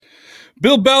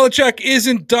Bill Belichick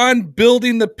isn't done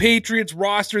building the Patriots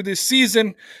roster this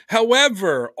season.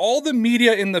 However, all the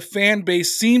media in the fan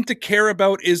base seem to care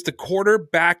about is the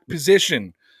quarterback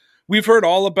position. We've heard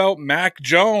all about Mac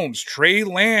Jones, Trey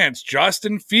Lance,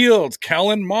 Justin Fields,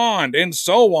 Kellen Mond, and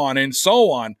so on and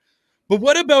so on. But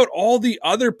what about all the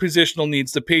other positional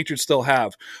needs the Patriots still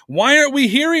have? Why aren't we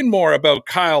hearing more about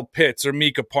Kyle Pitts or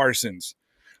Micah Parsons?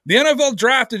 The NFL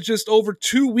draft is just over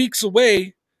 2 weeks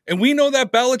away, and we know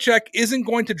that Belichick isn't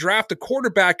going to draft a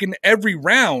quarterback in every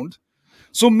round.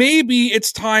 So maybe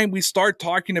it's time we start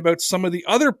talking about some of the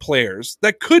other players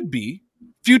that could be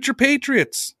future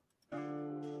Patriots.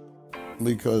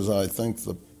 Because I think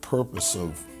the purpose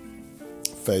of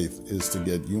faith is to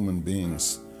get human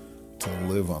beings to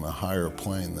live on a higher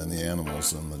plane than the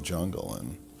animals in the jungle,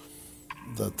 and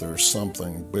that there's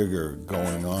something bigger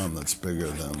going on that's bigger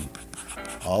than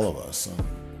all of us.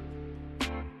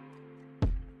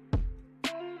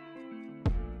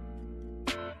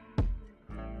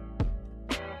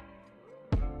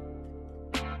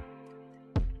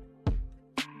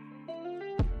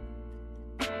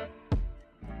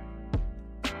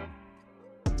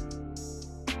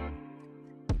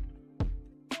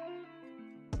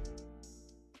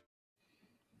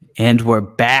 And we're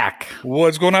back.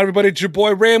 What's going on, everybody? It's your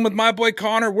boy Ray. I'm with my boy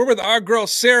Connor. We're with our girl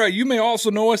Sarah. You may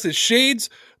also know us as Shades,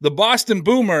 the Boston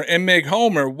Boomer, and Meg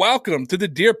Homer. Welcome to the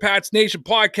Dear Pats Nation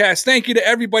podcast. Thank you to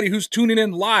everybody who's tuning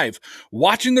in live,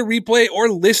 watching the replay, or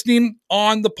listening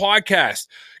on the podcast.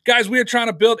 Guys, we are trying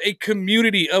to build a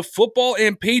community of football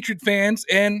and Patriot fans,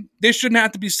 and this shouldn't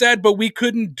have to be said, but we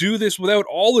couldn't do this without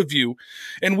all of you,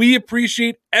 and we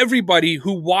appreciate everybody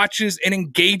who watches and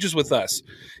engages with us.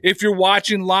 If you're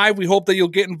watching live, we hope that you'll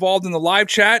get involved in the live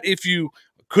chat. If you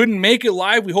couldn't make it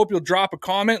live, we hope you'll drop a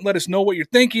comment, let us know what you're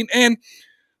thinking, and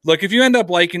look, if you end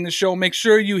up liking the show, make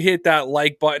sure you hit that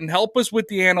like button. Help us with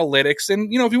the analytics,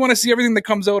 and if you want to see everything that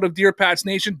comes out of Dear Pats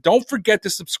Nation, don't forget to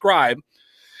subscribe.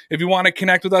 If you want to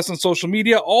connect with us on social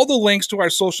media, all the links to our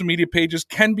social media pages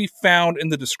can be found in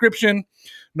the description,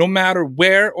 no matter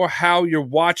where or how you're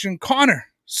watching. Connor,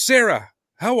 Sarah,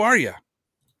 how are you?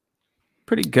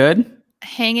 Pretty good.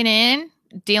 Hanging in,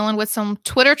 dealing with some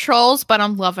Twitter trolls, but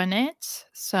I'm loving it.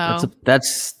 So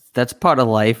that's part of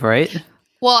life, right?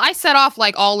 Well, I set off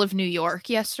like all of New York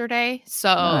yesterday, so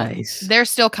Nice. They're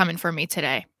still coming for me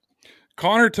today.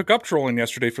 Connor took up trolling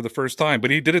yesterday for the first time, but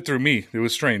he did it through me. It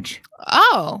was strange.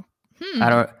 Oh,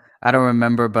 I don't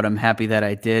remember, but I'm happy that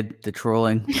I did the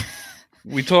trolling.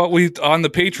 We on the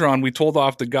Patreon, we told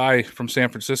off the guy from San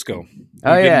Francisco.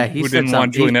 He who didn't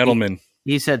want Julian Edelman.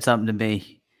 He said something to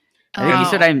me.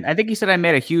 I think he said I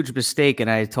made a huge mistake,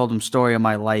 and I told him story of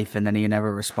my life, and then he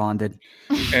never responded.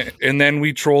 and then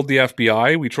we trolled the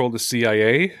FBI. We trolled the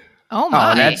CIA. Oh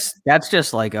my! That's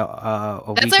just like a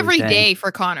that's every day for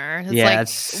Connor.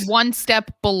 It's it's one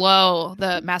step below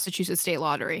the Massachusetts State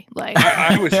Lottery. Like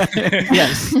I was,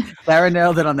 yes, Sarah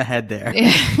nailed it on the head there.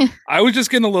 I was just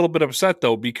getting a little bit upset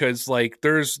though, because like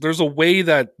there's a way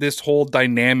that this whole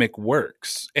dynamic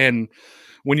works, and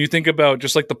when you think about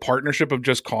just like the partnership of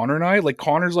just Connor and I, like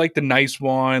Connor's like the nice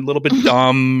one, a little bit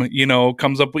dumb,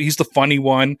 comes up, he's the funny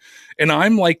one, and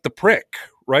I'm like the prick.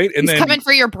 Right, and he's coming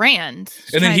for your brand,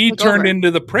 and then he turned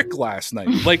into the prick last night.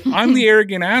 Like I'm the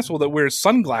arrogant asshole that wears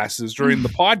sunglasses during the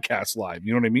podcast live.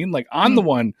 You know what I mean? Like I'm the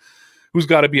one who's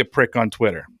got to be a prick on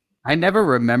Twitter. I never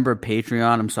remember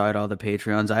Patreon. I'm sorry to all the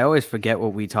Patreons. I always forget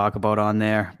what we talk about on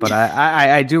there, but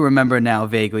I do remember now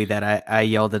vaguely that I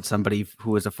yelled at somebody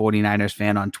who was a 49ers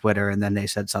fan on Twitter, and then they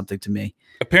said something to me.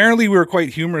 Apparently, we were quite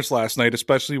humorous last night,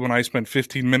 especially when I spent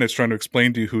 15 minutes trying to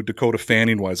explain to you who Dakota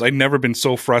Fanning was. I'd never been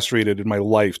so frustrated in my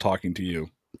life talking to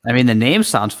you. I mean, the name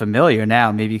sounds familiar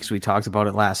now, maybe because we talked about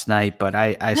it last night, but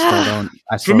I still don't.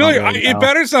 Familiar? It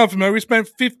better sound familiar. We spent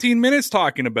 15 minutes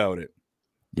talking about it.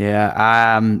 Yeah,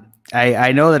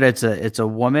 I know that it's a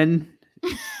woman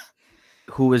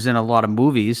who was in a lot of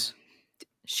movies.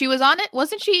 She was on it,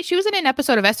 wasn't she? She was in an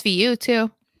episode of SVU too.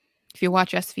 If you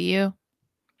watch SVU.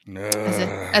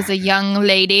 As a young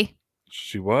lady,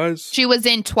 she was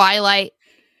in Twilight,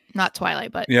 not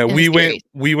Twilight, but yeah, we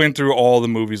went through all the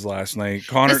movies last night.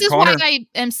 Connor, this is why I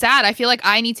am sad. I feel like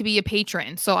I need to be a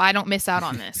patron so I don't miss out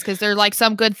on this, because there are like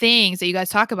some good things that you guys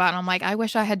talk about, and I'm like, I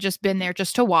wish I had just been there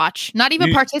just to watch, not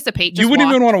even participate. Just you wouldn't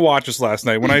watch. even want to watch us last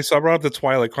night when I brought up the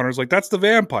Twilight. Connor's like, that's the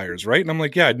vampires, right? And I'm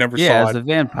like, yeah, I never saw it.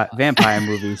 Yeah, the vampire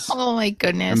movies. Oh my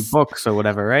goodness, and books or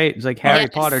whatever, right? It's like Harry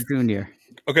Potter Jr.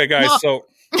 Okay, guys, so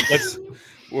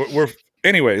we're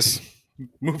anyways,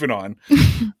 moving on.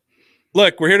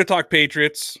 Look, we're here to talk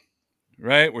Patriots,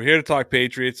 right? We're here to talk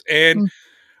Patriots, and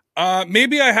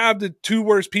Maybe I have the two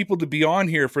worst people to be on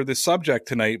here for this subject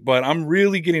tonight, but I'm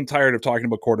really getting tired of talking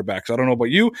about quarterbacks. I don't know about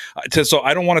you. So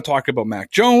I don't want to talk about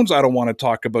Mac Jones. I don't want to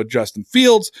talk about Justin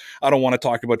Fields. I don't want to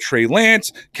talk about Trey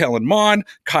Lance, Kellen Mond,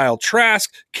 Kyle Trask,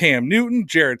 Cam Newton,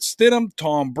 Jarrett Stidham,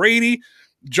 Tom Brady,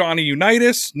 Johnny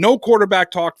Unitas. No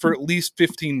quarterback talk for at least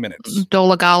 15 minutes.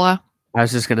 Dolagala. I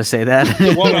was just going to say that.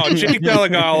 Well, no, Jake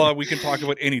Delagala we can talk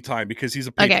about anytime because he's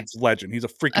a Patriots legend. He's a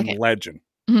freaking legend.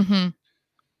 Mm-hmm.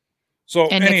 So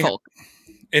Nick Folk.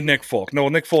 And Nick Folk. No,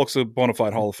 Nick Folk's a bona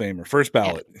fide Hall of Famer. First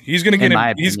ballot. Yeah. He's going to get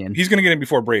in. He's going to get in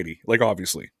before Brady, like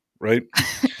obviously, right?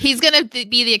 He's going to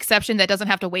be the exception that doesn't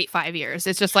have to wait 5 years.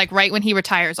 It's just like right when he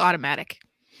retires, automatic.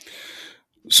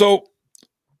 So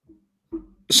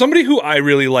somebody who I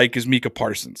really like is Micah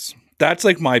Parsons. That's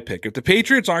like my pick. If the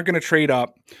Patriots aren't going to trade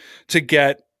up to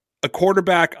get a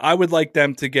quarterback, I would like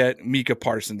them to get Micah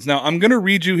Parsons. Now, I'm going to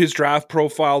read you his draft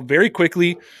profile very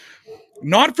quickly.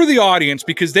 Not for the audience,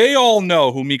 because they all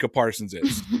know who Micah Parsons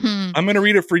is. I'm going to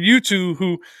read it for you two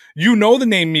who you know the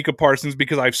name Micah Parsons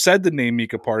because I've said the name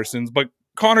Micah Parsons. But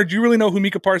Connor, do you really know who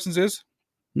Micah Parsons is?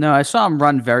 No, I saw him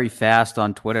run very fast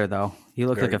on Twitter, though. He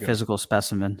looked like a physical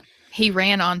specimen. He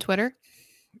ran on Twitter?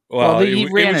 Well, he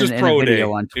ran in a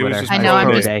video on Twitter. I know,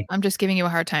 I'm just giving you a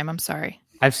hard time. I'm sorry.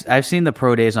 I've seen the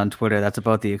pro days on Twitter. That's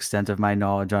about the extent of my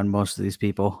knowledge on most of these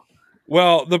people.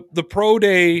 Well, the pro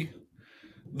day...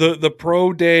 The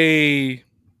pro day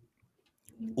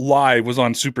live was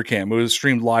on Supercam. It was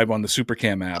streamed live on the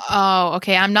Supercam app. Oh,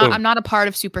 okay. I'm not a part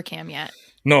of Supercam yet.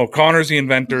 No, Connor's the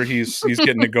inventor. He's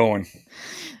getting it going.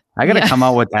 I got to come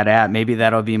out with that app. Maybe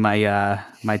that'll be my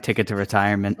my ticket to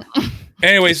retirement.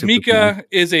 Anyways, Micah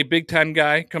is a Big Ten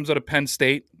guy. Comes out of Penn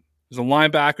State. He's a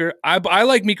linebacker. I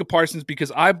like Micah Parsons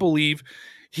because I believe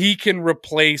he can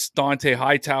replace Dante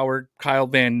Hightower, Kyle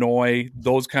Van Noy,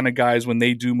 those kind of guys when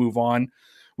they do move on.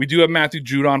 We do have Matthew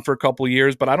Judon for a couple of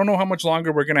years, but I don't know how much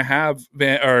longer we're going to have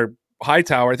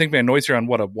Hightower. I think Van Noy's here on,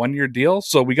 a 1-year deal?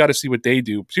 So we got to see what they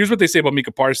do. Here's what they say about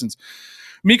Micah Parsons.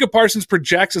 Micah Parsons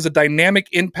projects as a dynamic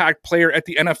impact player at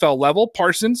the NFL level.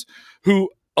 Parsons,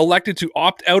 who elected to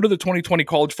opt out of the 2020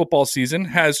 college football season,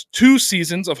 has 2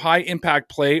 seasons of high-impact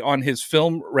play on his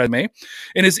film resume,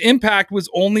 and his impact was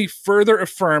only further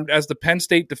affirmed as the Penn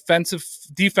State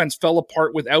defense fell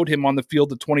apart without him on the field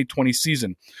the 2020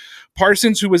 season.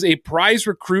 Parsons, who was a prize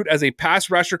recruit as a pass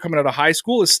rusher coming out of high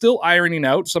school, is still ironing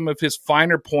out some of his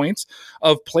finer points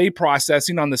of play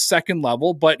processing on the second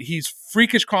level, but his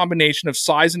freakish combination of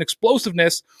size and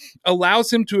explosiveness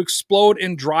allows him to explode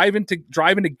and drive into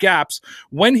gaps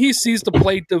when he sees the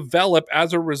play develop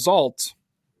as a result.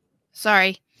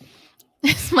 Sorry.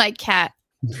 It's my cat.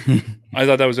 I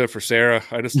thought that was it for Sarah.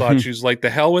 I just thought she was like, the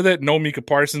hell with it. No Micah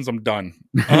Parsons. I'm done.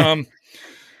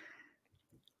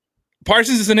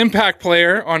 Parsons is an impact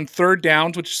player on third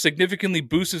downs, which significantly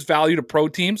boosts his value to pro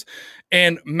teams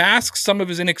and masks some of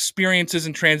his inexperiences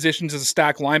and transitions as a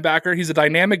stack linebacker. He's a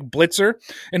dynamic blitzer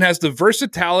and has the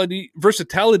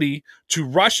versatility to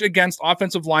rush against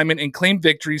offensive linemen and claim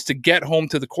victories to get home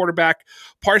to the quarterback.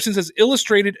 Parsons has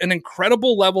illustrated an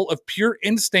incredible level of pure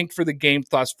instinct for the game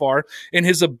thus far, and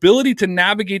his ability to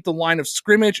navigate the line of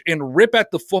scrimmage and rip at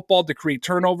the football to create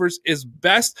turnovers is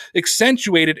best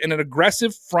accentuated in an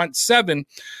aggressive front seven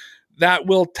that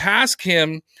will task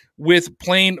him with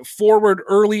playing forward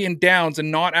early in downs and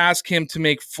not ask him to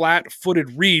make flat-footed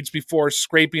reads before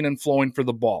scraping and flowing for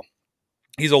the ball.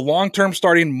 He's a long-term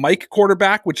starting Mike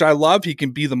quarterback, which I love. He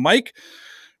can be the Mike.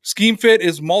 Scheme fit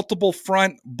is multiple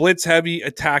front, blitz-heavy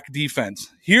attack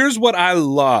defense. Here's what I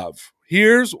love.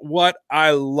 Here's what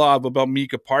I love about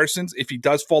Micah Parsons. If he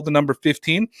does fall to number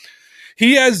 15,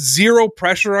 he has zero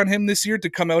pressure on him this year to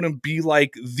come out and be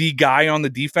like the guy on the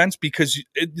defense because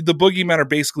the boogeymen are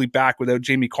basically back without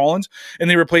Jamie Collins, and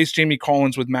they replaced Jamie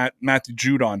Collins with Matthew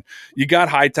Judon. You got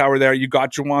Hightower there. You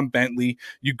got Juwan Bentley.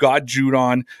 You got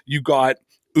Judon. You got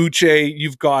Uche.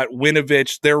 You've got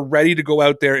Winovich. They're ready to go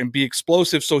out there and be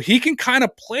explosive, so he can kind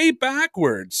of play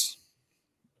backwards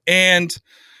and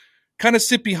kind of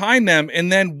sit behind them.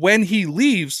 And then when he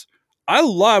leaves, I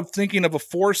love thinking of a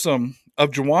foursome of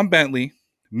Juwan Bentley,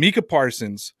 Micah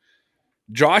Parsons,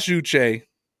 Josh Uche,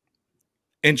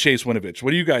 and Chase Winovich.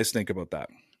 What do you guys think about that?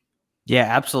 Yeah,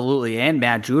 absolutely. And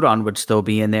Matt Judon would still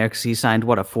be in there because he signed, a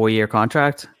 4-year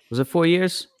contract? Was it 4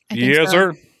 years? Yes,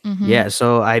 sir. Mm-hmm. Yeah,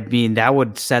 so I mean, that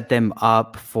would set them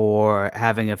up for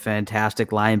having a fantastic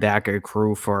linebacker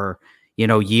crew for,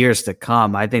 years to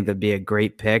come. I think that'd be a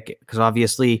great pick because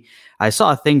obviously I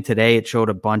saw a thing today. It showed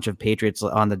a bunch of Patriots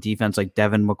on the defense, like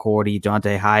Devin McCourty,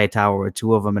 Dante Hightower were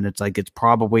two of them. And it's like, it's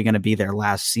probably going to be their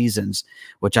last seasons,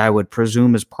 which I would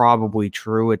presume is probably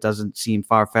true. It doesn't seem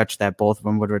far-fetched that both of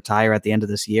them would retire at the end of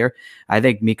this year. I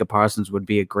think Micah Parsons would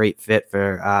be a great fit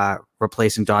for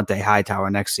replacing Dante Hightower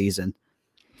next season.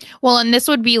 Well, and this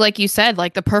would be, like you said,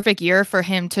 like the perfect year for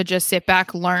him to just sit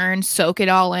back, learn, soak it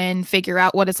all in, figure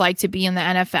out what it's like to be in the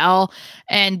NFL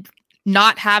and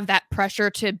not have that pressure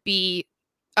to be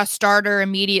a starter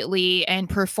immediately and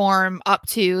perform up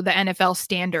to the NFL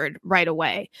standard right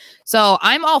away. So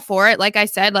I'm all for it. Like I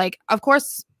said, like, of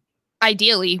course,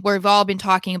 ideally, we've all been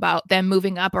talking about them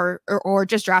moving up or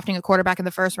just drafting a quarterback in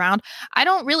the first round. I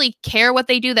don't really care what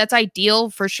they do. That's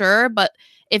ideal for sure. But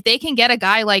if they can get a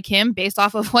guy like him based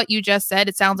off of what you just said,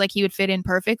 it sounds like he would fit in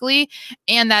perfectly.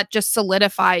 And that just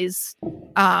solidifies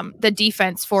the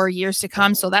defense for years to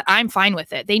come. So that I'm fine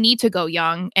with it. They need to go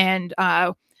young. And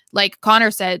like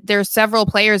Connor said, there's several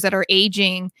players that are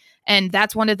aging. And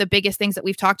that's one of the biggest things that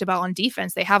we've talked about on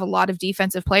defense. They have a lot of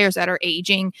defensive players that are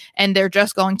aging and they're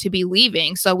just going to be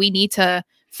leaving. So we need to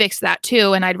fix that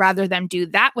too. And I'd rather them do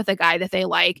that with a guy that they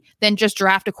like than just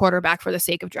draft a quarterback for the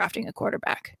sake of drafting a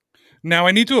quarterback. Now,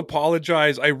 I need to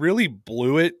apologize. I really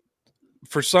blew it.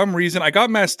 For some reason, I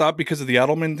got messed up because of the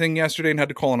Edelman thing yesterday and had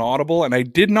to call an audible. And I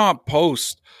did not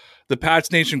post the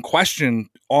Pats Nation question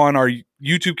on our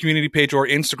YouTube community page or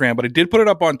Instagram, but I did put it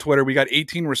up on Twitter. We got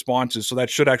 18 responses, so that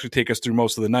should actually take us through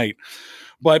most of the night.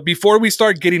 But before we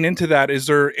start getting into that, is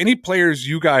there any players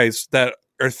you guys that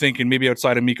are thinking maybe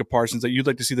outside of Micah Parsons that you'd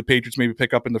like to see the Patriots maybe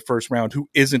pick up in the first round who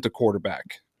isn't a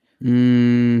quarterback?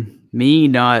 Me,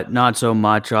 not so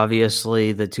much.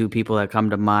 Obviously, the two people that come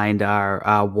to mind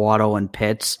are Waddle and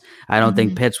Pitts. I don't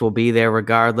think Pitts will be there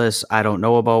regardless. I don't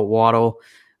know about Waddle.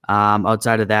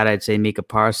 Outside of that, I'd say Micah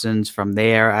Parsons. From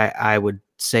there, I would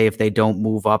say if they don't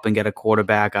move up and get a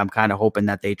quarterback, I'm kind of hoping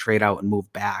that they trade out and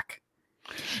move back.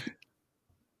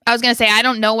 I was going to say, I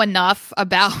don't know enough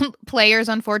about players,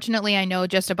 unfortunately. I know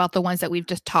just about the ones that we've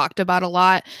just talked about a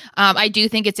lot. I do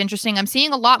think it's interesting. I'm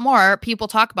seeing a lot more people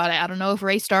talk about it. I don't know if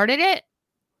Ray started it.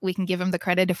 We can give him the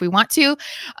credit if we want to.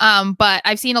 But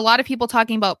I've seen a lot of people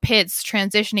talking about Pitts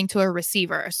transitioning to a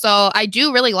receiver. So I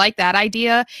do really like that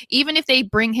idea. Even if they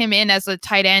bring him in as a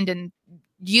tight end and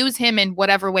use him in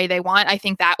whatever way they want, I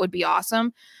think that would be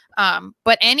awesome.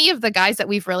 But any of the guys that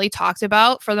we've really talked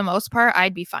about, for the most part,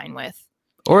 I'd be fine with.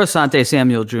 Or Asante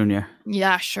Samuel Jr.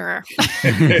 Yeah, sure.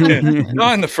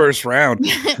 Not in the first round.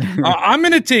 I'm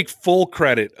going to take full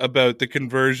credit about the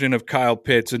conversion of Kyle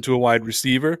Pitts into a wide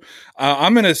receiver.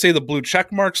 I'm going to say the blue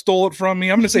check mark stole it from me.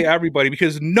 I'm going to say everybody,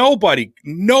 because nobody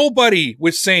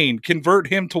was saying convert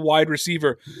him to wide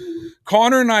receiver.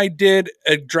 Connor and I did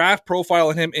a draft profile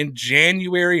on him in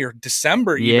January or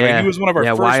December. Yeah, he was one of our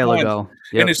first while ones. ago.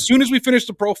 Yep. And as soon as we finished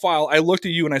the profile, I looked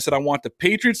at you and I said, I want the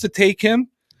Patriots to take him.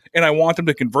 And I want them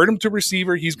to convert him to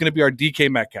receiver. He's going to be our DK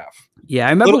Metcalf. Yeah, I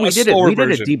remember we did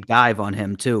a deep dive on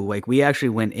him too. Like we actually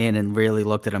went in and really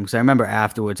looked at him because I remember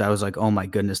afterwards I was like, "Oh my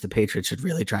goodness, the Patriots should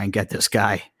really try and get this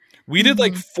guy." We did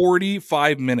like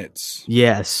 45 minutes.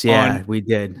 Yes, yeah, we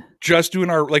did. Just doing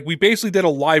we basically did a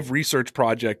live research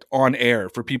project on air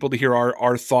for people to hear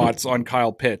our thoughts on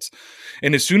Kyle Pitts.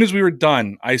 And as soon as we were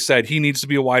done, I said he needs to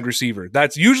be a wide receiver.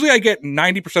 That's usually I get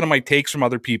 90% of my takes from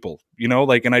other people, and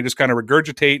I just kind of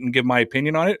regurgitate and give my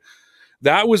opinion on it.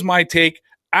 That was my take.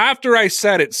 After I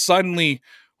said it, suddenly,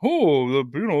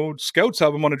 scouts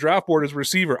have him on a draft board as a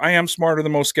receiver. I am smarter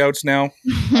than most scouts now.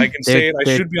 I can say it.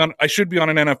 I should be on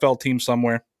an NFL team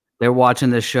somewhere. They're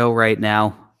watching this show right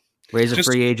now. Raise a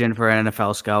free agent for an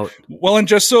NFL scout. Well, and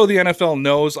just so the NFL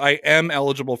knows, I am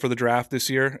eligible for the draft this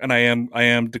year, and I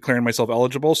am declaring myself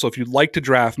eligible. So if you'd like to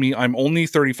draft me, I'm only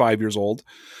 35 years old,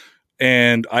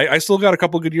 and I still got a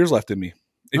couple of good years left in me.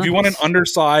 If you want an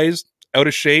undersized, out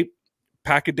of shape,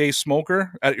 pack-a-day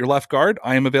smoker at your left guard,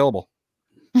 I am available.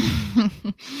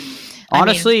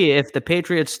 Honestly, if the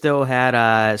Patriots still had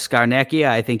Scarnecchia,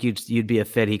 I think you'd be a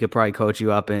fit. He could probably coach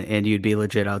you up, and you'd be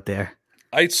legit out there.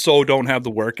 I so don't have the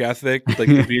work ethic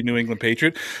to be a New England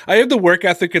Patriot. I have the work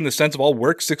ethic in the sense of I'll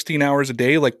work 16 hours a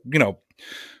day. I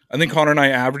think Connor and I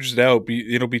averaged it out,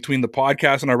 between the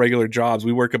podcast and our regular jobs,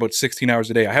 we work about 16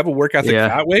 hours a day. I have a work ethic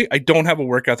that way. I don't have a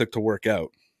work ethic to work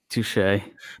out. Touché.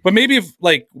 But maybe if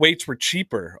weights were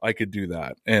cheaper, I could do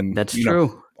that. And that's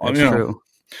true. That's true.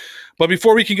 But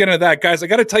before we can get into that, guys, I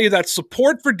got to tell you that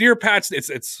support for Dear Pats,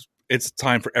 it's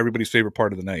time for everybody's favorite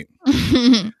part of the night.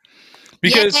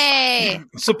 Because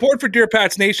support for Dear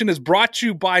Pats Nation is brought to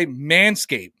you by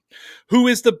Manscaped, who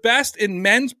is the best in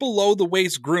men's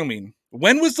below-the-waist grooming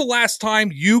When was the last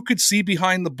time you could see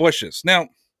behind the bushes? Now,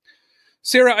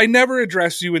 Sarah, I never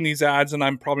address you in these ads, and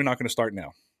I'm probably not going to start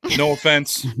now. No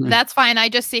offense. That's fine. I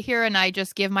just sit here and I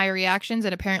just give my reactions,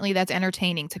 and apparently that's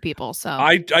entertaining to people. So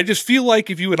I just feel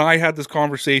like if you and I had this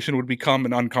conversation, it would become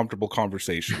an uncomfortable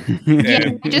conversation.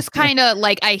 yeah, just kind of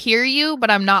like I hear you,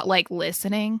 but I'm not like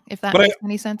listening. If that makes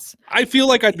any sense. I feel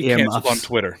like I'd be Earmuffs. canceled on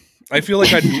Twitter. I feel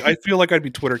like I'd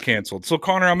be Twitter canceled. So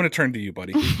Connor, I'm going to turn to you,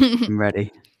 buddy. I'm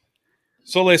ready.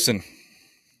 So listen,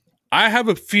 I have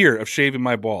a fear of shaving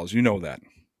my balls. You know that,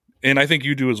 and I think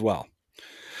you do as well.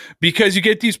 Because you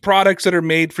get these products that are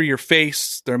made for your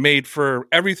face. They're made for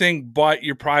everything but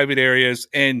your private areas.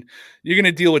 And you're going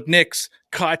to deal with nicks,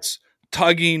 cuts,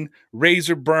 tugging,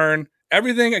 razor burn,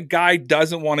 everything a guy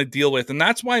doesn't want to deal with. And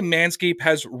that's why Manscaped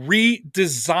has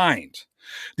redesigned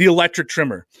the electric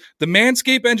trimmer. The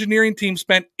Manscaped engineering team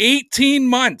spent 18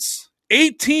 months,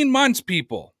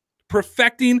 people,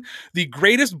 perfecting the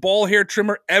greatest ball hair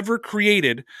trimmer ever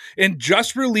created and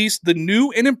just released the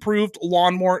new and improved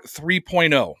Lawnmower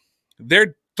 3.0.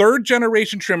 Their third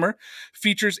generation trimmer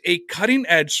features a cutting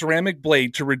edge ceramic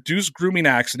blade to reduce grooming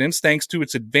accidents thanks to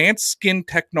its advanced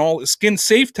skin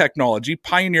safe technology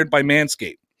pioneered by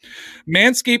Manscaped.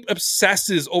 Manscaped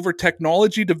obsesses over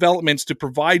technology developments to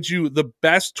provide you the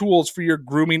best tools for your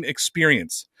grooming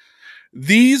experience.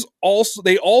 They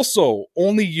also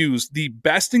only use the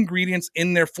best ingredients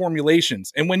in their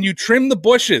formulations. And when you trim the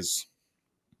bushes,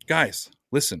 guys,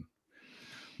 listen,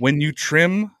 when you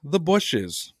trim the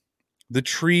bushes, the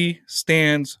tree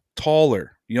stands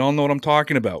taller. You all know what I'm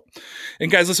talking about. And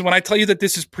guys, listen, when I tell you that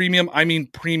this is premium, I mean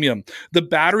premium. The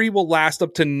battery will last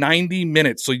up to 90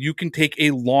 minutes, so you can take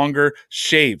a longer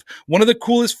shave. One of the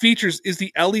coolest features is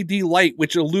the LED light,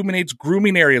 which illuminates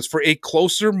grooming areas for a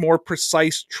closer, more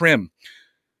precise trim.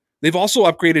 They've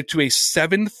also upgraded to a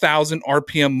 7,000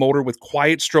 RPM motor with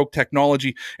quiet stroke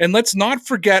technology. And let's not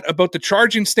forget about the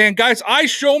charging stand. Guys, I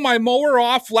show my mower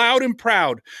off loud and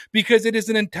proud because it is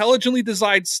an intelligently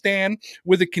designed stand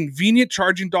with a convenient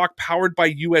charging dock powered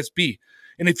by USB.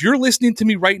 And if you're listening to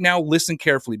me right now, listen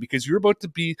carefully because you're about to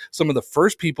be some of the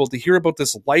first people to hear about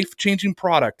this life-changing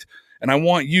product. And I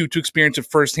want you to experience it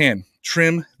firsthand.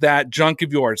 Trim that junk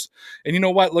of yours. And you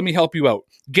know what? Let me help you out.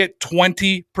 Get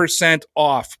 20%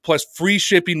 off plus free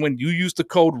shipping when you use the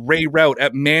code RAYROUTE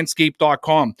at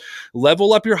manscaped.com.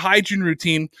 Level up your hygiene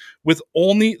routine with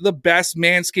only the best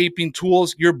manscaping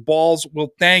tools. Your balls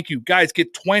will thank you. Guys,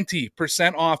 get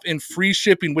 20% off and free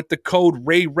shipping with the code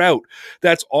RAYROUTE.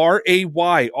 That's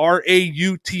RAYRAUTH.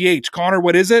 Connor,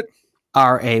 what is it?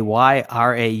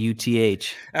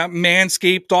 RAYRAUTH. At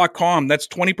manscaped.com. That's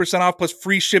 20% off plus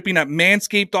free shipping at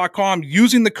manscaped.com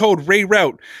using the code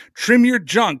RAYROUTE. Trim your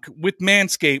junk with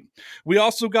Manscaped. We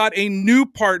also got a new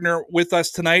partner with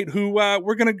us tonight who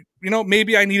we're going to,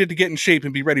 maybe I needed to get in shape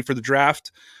and be ready for the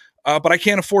draft, but I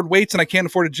can't afford weights and I can't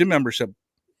afford a gym membership.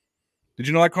 Did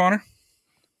you know that, Connor?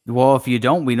 Well, if you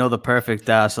don't, we know the perfect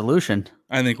solution.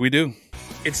 I think we do.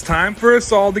 It's time for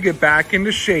us all to get back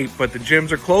into shape, but the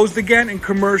gyms are closed again and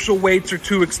commercial weights are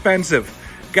too expensive.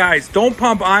 Guys, don't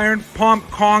pump iron, pump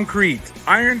concrete.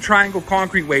 Iron Triangle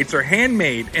concrete weights are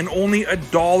handmade and only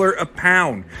 $1 a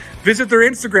pound. Visit their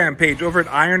Instagram page over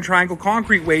at Iron Triangle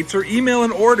Concrete Weights or email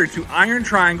an order to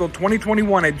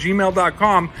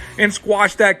irontriangle2021@gmail.com and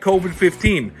squash that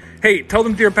COVID-15. Hey, tell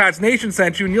them Dear Pats Nation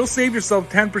sent you and you'll save yourself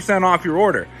 10% off your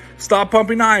order. Stop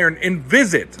pumping iron and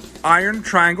visit Iron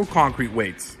Triangle Concrete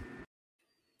Weights.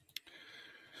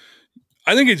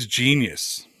 I think it's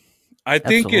genius. I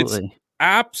think it's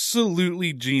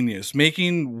absolutely genius.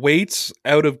 Making weights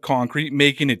out of concrete,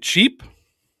 making it cheap.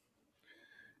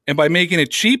 And by making it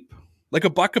cheap, like I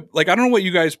don't know what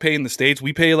you guys pay in the States.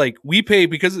 We pay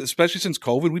because especially since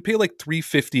COVID, we pay like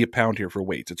 $3.50 a pound here for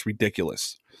weights. It's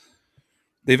ridiculous.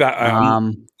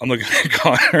 I'm looking at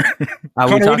Connor.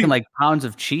 Are we talking like pounds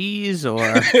of cheese or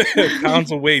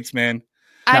pounds of weights, man?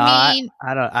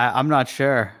 I'm not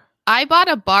sure. I bought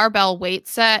a barbell weight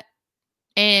set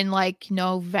in like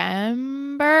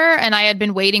November and I had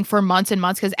been waiting for months and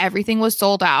months because everything was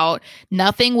sold out.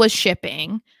 Nothing was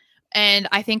shipping. And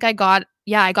I think I got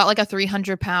like a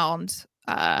 300-pound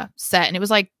set and it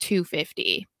was like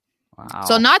 $250. Wow.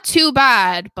 So not too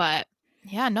bad, but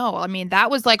yeah, no. I mean,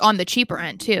 that was like on the cheaper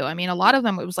end too. I mean, a lot of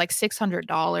them, it was like $600,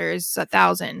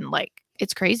 $1,000. Like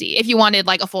it's crazy. If you wanted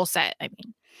like a full set, I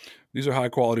mean. These are high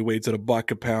quality weights at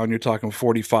 $1 a pound. You're talking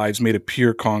 45s made of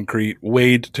pure concrete,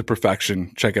 weighed to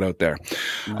perfection. Check it out there.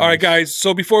 Nice. All right, guys.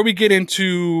 So before we get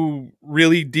into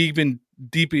really diving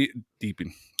deeper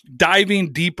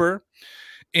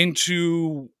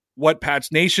into what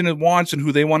Pats Nation wants and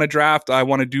who they want to draft, I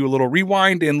want to do a little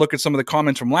rewind and look at some of the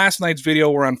comments from last night's video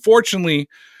where unfortunately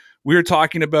we were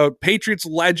talking about Patriots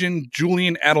legend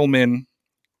Julian Edelman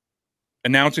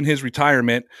announcing his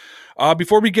retirement.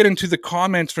 Before we get into the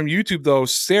comments from YouTube, though,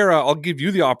 Sarah, I'll give you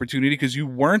the opportunity because you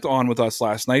weren't on with us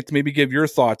last night to maybe give your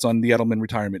thoughts on the Edelman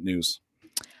retirement news.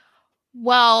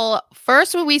 Well,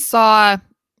 first when we saw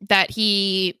that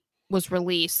he was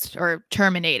released or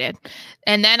terminated,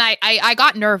 and then I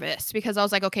got nervous because I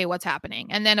was like, okay, what's happening?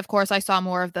 And then of course I saw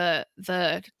more of the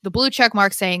blue check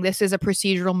mark saying this is a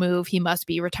procedural move, he must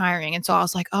be retiring. And so I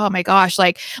was like, oh my gosh,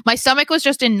 like my stomach was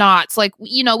just in knots. Like,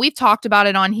 you know, we've talked about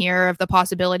it on here of the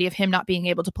possibility of him not being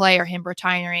able to play or him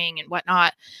retiring and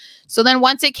whatnot. So then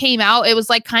once it came out, it was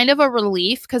like kind of a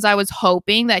relief because I was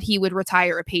hoping that he would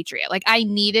retire a Patriot. Like I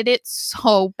needed it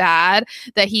so bad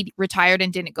that he retired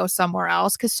and didn't go somewhere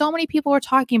else because so many people were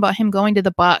talking about him going to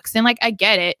the Bucs. And like, I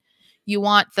get it. You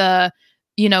want the,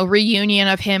 you know, reunion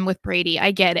of him with Brady.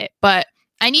 I get it. But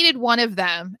I needed one of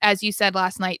them, as you said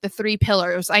last night, the three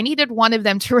pillars. I needed one of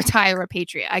them to retire a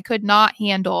Patriot. I could not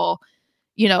handle,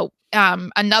 you know,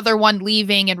 another one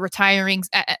leaving and retiring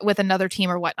with another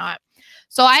team or whatnot.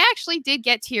 So I actually did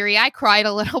get teary. I cried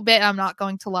a little bit. I'm not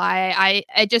going to lie.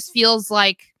 It just feels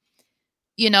like,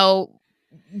 you know,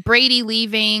 Brady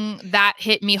leaving, that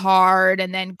hit me hard.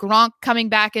 And then Gronk coming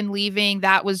back and leaving,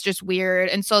 that was just weird.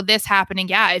 And so this happening,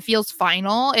 yeah, it feels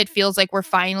final. It feels like we're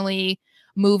finally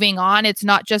moving on. It's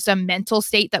not just a mental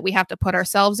state that we have to put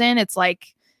ourselves in. It's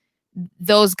like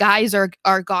those guys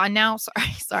are gone now.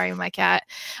 Sorry, my cat.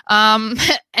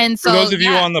 And so for those of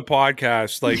you on the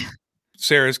podcast, like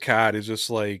Sarah's cat is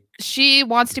just like she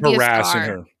wants to be harassing a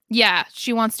star. her. Yeah,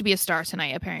 she wants to be a star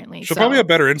tonight, apparently. She'll probably have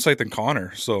better insight than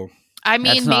Connor. So I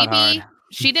mean, maybe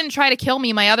she didn't try to kill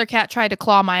me. My other cat tried to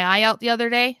claw my eye out the other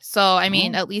day. So I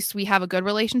mean, at least we have a good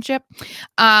relationship.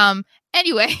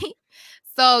 Anyway,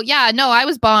 so yeah, no, I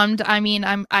was bummed. I mean,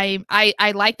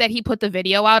 I like that he put the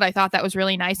video out. I thought that was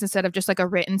really nice instead of just like a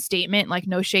written statement. Like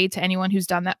no shade to anyone who's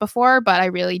done that before, but I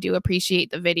really do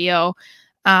appreciate the video.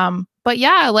 But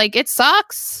yeah, like it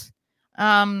sucks.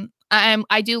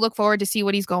 I do look forward to see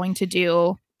what he's going to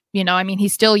do. You know, I mean,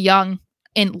 he's still young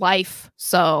in life,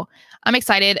 so I'm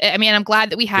excited. I mean, I'm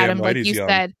glad that we had him, like you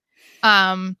said.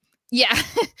 Yeah.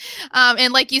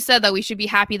 And like you said, though, we should be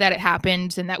happy that it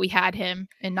happened and that we had him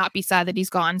and not be sad that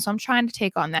he's gone. So I'm trying to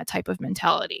take on that type of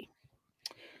mentality.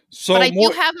 So, but I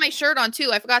do have my shirt on too.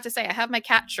 I forgot to say I have my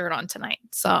cat shirt on tonight.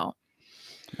 So.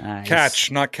 Nice.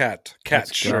 Catch, not cat.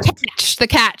 Catch. Catch, the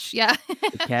catch, yeah.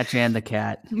 The catch and the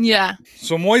cat. Yeah.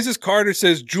 So Moises Carter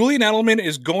says, Julian Edelman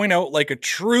is going out like a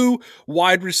true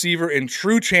wide receiver and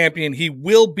true champion. He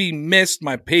will be missed,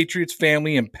 my Patriots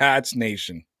family and Pats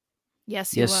Nation.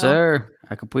 Yes, yes, sir.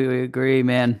 I completely agree,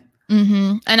 man.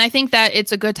 Mm-hmm. And I think that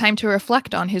it's a good time to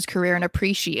reflect on his career and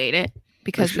appreciate it.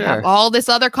 Because we have all this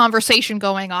other conversation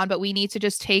going on, but we need to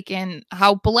just take in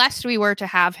how blessed we were to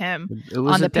have him. It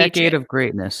was on the a decade Patriot. of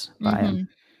greatness by him.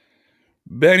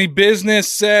 Benny Business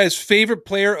says favorite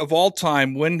player of all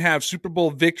time, wouldn't have Super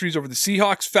Bowl victories over the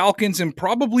Seahawks, Falcons, and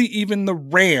probably even the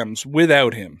Rams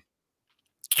without him.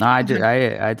 I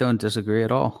don't disagree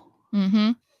at all.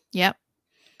 Mm-hmm. Yep,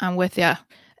 I'm with you,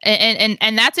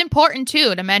 and that's important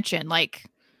too to mention. Like,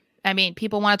 I mean,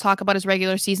 people want to talk about his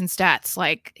regular season stats.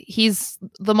 Like, he's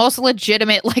the most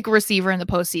legitimate like receiver in the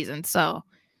postseason. So,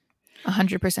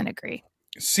 100% agree.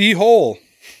 C-Hole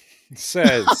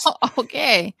says,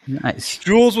 okay, nice.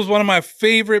 Jules was one of my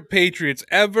favorite Patriots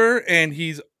ever, and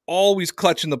he's always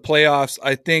clutching the playoffs.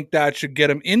 I think that should get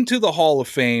him into the Hall of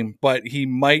Fame, but he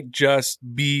might just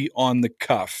be on the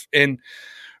cuff. And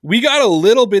we got a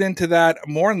little bit into that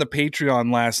more on the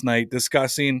Patreon last night,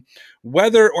 discussing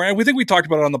whether, or we think we talked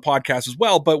about it on the podcast as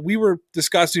well, but we were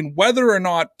discussing whether or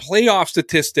not playoff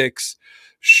statistics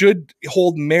should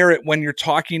hold merit when you're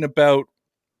talking about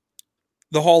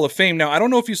the Hall of Fame. Now, I don't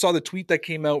know if you saw the tweet that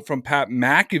came out from Pat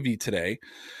McAfee today,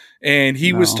 and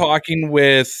he was talking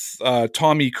with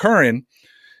Tommy Curran,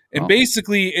 and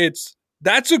basically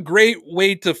that's a great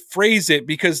way to phrase it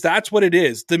because that's what it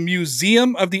is. The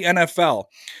museum of the NFL.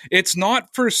 It's not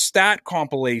for stat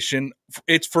compilation.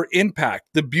 It's for impact.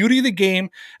 The beauty of the game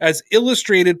as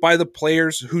illustrated by the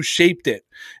players who shaped it.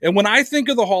 And when I think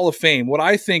of the Hall of Fame, what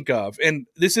I think of, and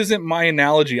this isn't my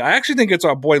analogy, I actually think it's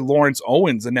our boy Lawrence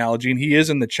Owens' analogy, and he is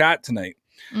in the chat tonight.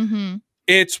 Mm-hmm.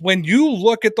 It's when you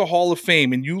look at the Hall of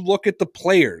Fame and you look at the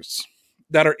players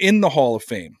that are in the Hall of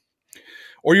Fame,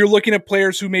 or you're looking at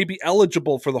players who may be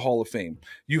eligible for the Hall of Fame.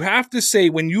 You have to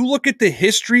say, when you look at the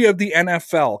history of the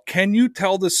NFL, can you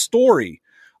tell the story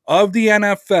of the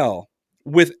NFL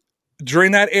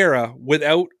during that era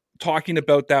without talking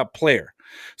about that player?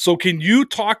 So can you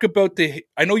talk about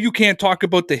I know you can't talk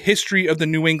about the history of the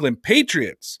New England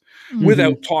Patriots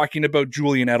without talking about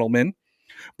Julian Edelman,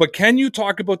 but can you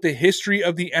talk about the history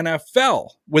of the NFL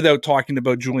without talking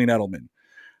about Julian Edelman?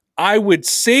 I would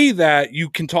say that you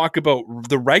can talk about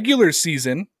the regular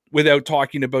season without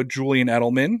talking about Julian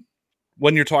Edelman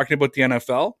when you're talking about the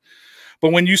NFL.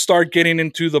 But when you start getting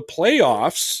into the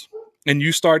playoffs and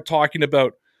you start talking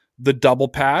about the double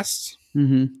pass,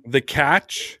 the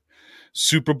catch,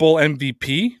 Super Bowl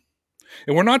MVP,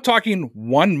 and we're not talking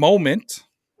one moment,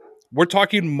 we're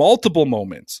talking multiple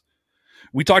moments.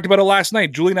 We talked about it last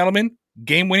night. Julian Edelman,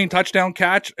 game-winning touchdown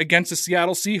catch against the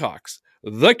Seattle Seahawks.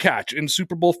 The catch in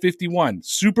Super Bowl 51.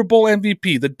 Super Bowl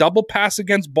MVP, the double pass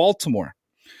against Baltimore.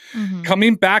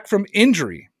 Coming back from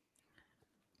injury.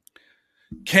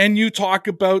 Can you talk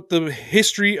about the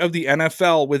history of the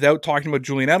NFL without talking about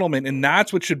Julian Edelman? And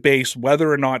that's what should base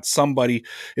whether or not somebody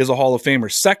is a Hall of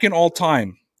Famer. Second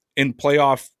all-time in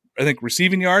playoff, I think,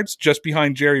 receiving yards, just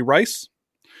behind Jerry Rice.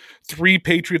 3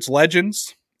 Patriots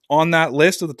legends on that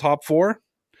list of the top 4.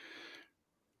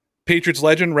 Patriots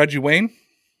legend, Reggie Wayne.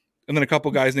 And then a couple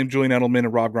guys named Julian Edelman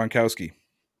and Rob Gronkowski.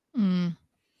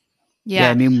 Yeah.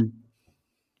 I mean,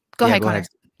 go ahead, Connor.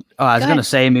 Oh, I was going to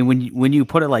say, I mean, when you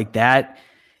put it like that,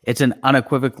 it's an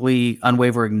unequivocally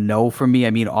unwavering no for me.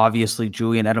 I mean, obviously,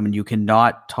 Julian Edelman, you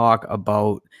cannot talk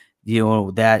about,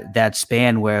 that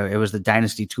span where it was the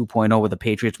Dynasty 2.0 where the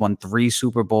Patriots won 3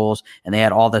 Super Bowls and they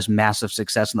had all this massive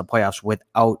success in the playoffs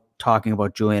without talking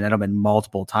about Julian Edelman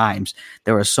multiple times.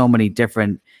 There were so many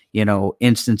different,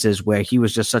 instances where he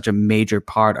was just such a major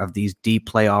part of these deep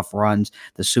playoff runs,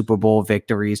 the Super Bowl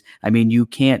victories. I mean, you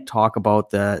can't talk about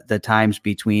the times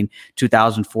between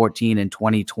 2014 and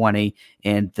 2020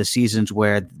 and the seasons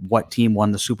where what team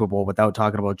won the Super Bowl without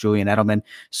talking about Julian Edelman.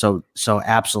 So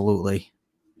absolutely.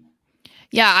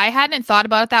 Yeah, I hadn't thought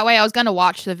about it that way. I was going to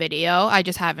watch the video. I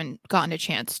just haven't gotten a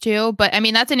chance to. But I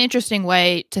mean, that's an interesting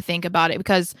way to think about it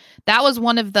because that was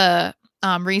one of the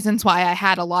reasons why I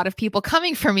had a lot of people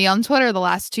coming for me on Twitter the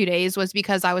last 2 days was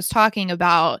because I was talking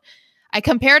about, I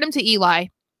compared him to Eli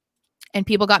and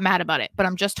people got mad about it. But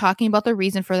I'm just talking about the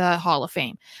reason for the Hall of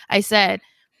Fame. I said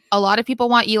a lot of people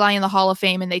want Eli in the Hall of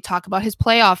Fame and they talk about his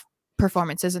playoff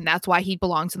performances and that's why he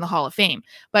belongs in the Hall of Fame.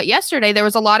 But yesterday there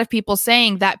was a lot of people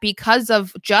saying that because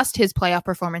of just his playoff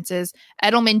performances,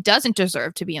 Edelman doesn't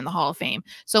deserve to be in the Hall of Fame.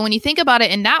 So when you think about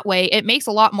it in that way, it makes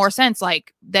a lot more sense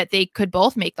like that they could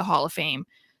both make the Hall of Fame.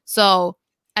 So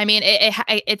I mean,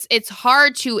 it's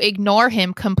hard to ignore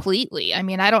him completely. I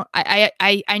mean,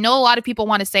 I know a lot of people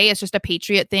want to say it's just a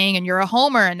Patriot thing and you're a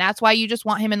homer and that's why you just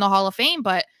want him in the Hall of Fame,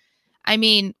 but I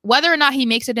mean, whether or not he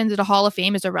makes it into the Hall of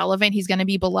Fame is irrelevant. He's going to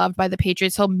be beloved by the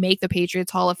Patriots. He'll make the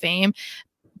Patriots Hall of Fame.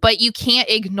 But you can't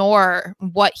ignore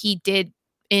what he did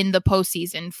in the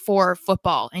postseason for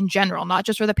football in general, not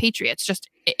just for the Patriots, just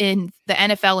in the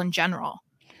NFL in general.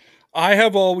 I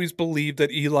have always believed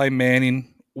that Eli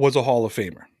Manning was a Hall of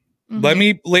Famer. Let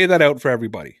me lay that out for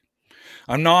everybody.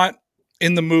 I'm not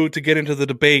in the mood to get into the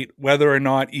debate whether or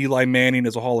not Eli Manning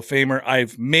is a Hall of Famer.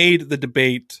 I've made the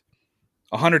debate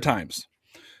 100 times.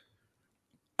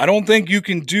 I don't think you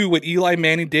can do what Eli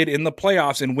Manning did in the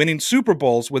playoffs and winning Super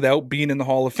Bowls without being in the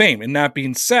Hall of Fame. And that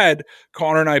being said,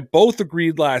 Connor and I both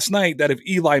agreed last night that if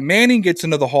Eli Manning gets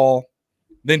into the Hall,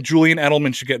 then Julian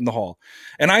Edelman should get in the Hall.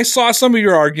 And I saw some of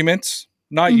your arguments,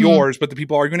 not yours, but the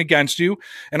people arguing against you.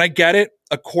 And I get it.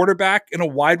 A quarterback and a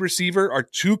wide receiver are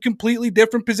 2 completely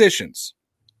different positions.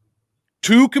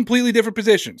 2 completely different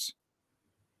positions.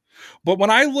 But when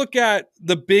I look at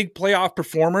the big playoff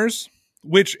performers,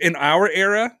 which in our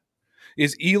era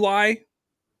is Eli,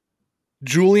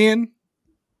 Julian,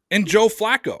 and Joe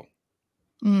Flacco.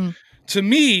 To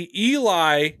me,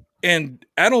 Eli and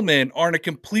Edelman are on a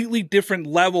completely different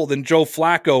level than Joe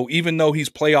Flacco, even though he's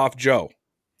playoff Joe.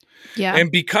 Yeah.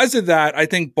 And because of that, I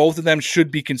think both of them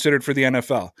should be considered for the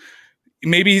NFL.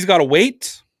 Maybe he's got to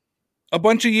wait a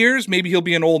bunch of years. Maybe he'll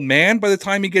be an old man by the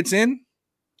time he gets in.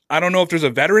 I don't know if there's a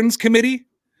veterans committee,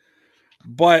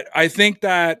 but I think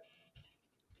that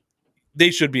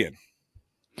they should be in.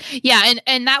 Yeah,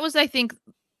 and that was, I think,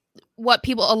 what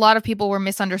a lot of people were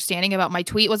misunderstanding about my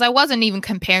tweet was I wasn't even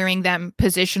comparing them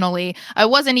positionally. I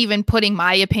wasn't even putting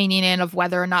my opinion in of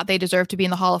whether or not they deserve to be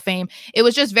in the Hall of Fame. It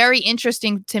was just very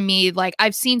interesting to me. Like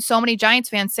I've seen so many Giants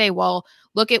fans say, well,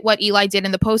 look at what Eli did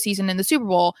in the postseason in the Super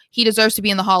Bowl. He deserves to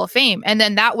be in the Hall of Fame. And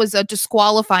then that was a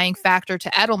disqualifying factor to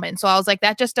Edelman. So I was like,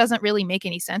 that just doesn't really make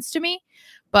any sense to me.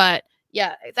 But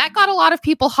yeah, that got a lot of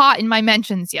people hot in my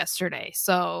mentions yesterday.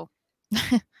 So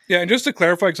yeah, and just to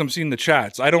clarify, because I'm seeing the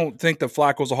chats, I don't think that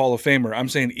Flacco's a Hall of Famer. I'm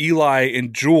saying Eli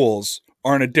and Jules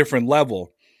are on a different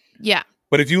level. Yeah.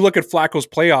 But if you look at Flacco's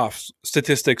playoff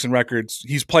statistics and records,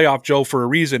 he's playoff Joe for a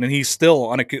reason, and he's still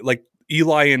on like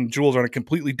Eli and Jules are on a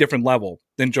completely different level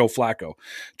than Joe Flacco.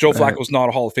 Joe Flacco's not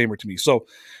a Hall of Famer to me. So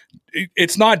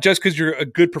it's not just because you're a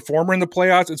good performer in the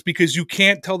playoffs. It's because you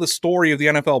can't tell the story of the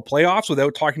NFL playoffs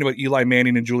without talking about Eli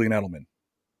Manning and Julian Edelman.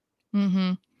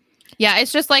 Mm-hmm. Yeah,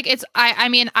 it's just like I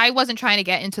mean, I wasn't trying to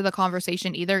get into the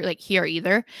conversation either, like here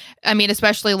either. I mean,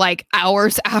 especially like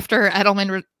hours after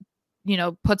Edelman,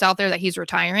 puts out there that he's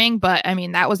retiring. But I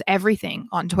mean, that was everything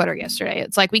on Twitter yesterday.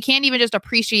 It's like we can't even just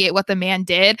appreciate what the man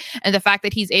did and the fact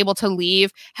that he's able to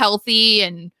leave healthy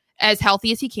and as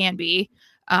healthy as he can be.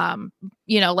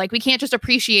 Like we can't just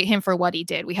appreciate him for what he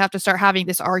did. We have to start having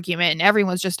this argument, and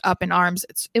everyone's just up in arms.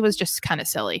 It was just kind of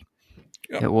silly.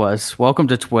 It was. Welcome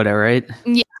to Twitter, right?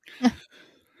 Yeah.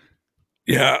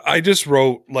 Yeah, I just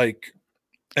wrote like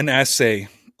an essay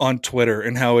on Twitter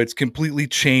and how it's completely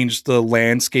changed the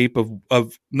landscape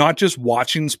of not just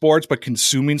watching sports, but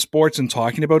consuming sports and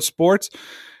talking about sports.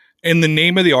 And the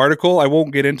name of the article, I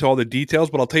won't get into all the details,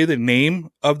 but I'll tell you the name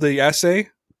of the essay.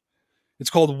 It's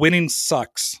called Winning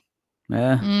Sucks.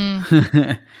 Yeah.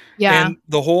 Yeah. And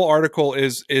the whole article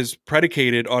is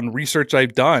predicated on research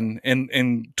I've done and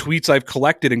tweets I've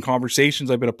collected and conversations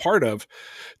I've been a part of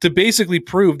to basically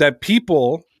prove that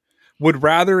people would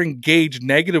rather engage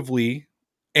negatively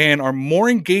and are more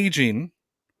engaging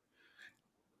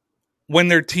when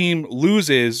their team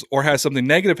loses or has something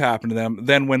negative happen to them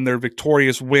than when they're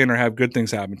victorious, win, or have good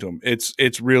things happen to them.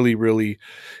 It's really, really,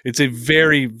 it's a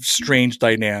very strange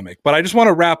dynamic. But I just want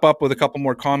to wrap up with a couple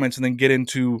more comments and then get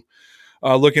into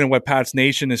looking at what Pat's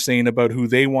Nation is saying about who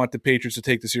they want the Patriots to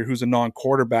take this year, who's a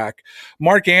non-quarterback.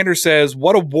 Mark Anders says,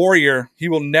 what a warrior. He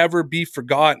will never be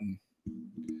forgotten.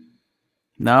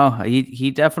 No, he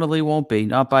definitely won't be.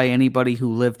 Not by anybody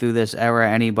who lived through this era,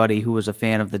 anybody who was a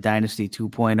fan of the Dynasty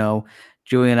 2.0.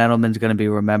 Julian Edelman's going to be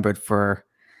remembered for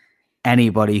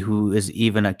anybody who is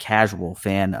even a casual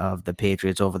fan of the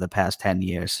Patriots over the past 10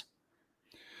 years.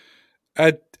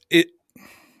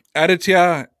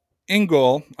 Aditya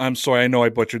Ingol, I'm sorry, I know I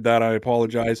butchered that. I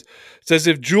apologize. Says,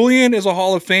 if Julian is a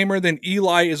Hall of Famer, then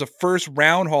Eli is a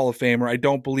first-round Hall of Famer. I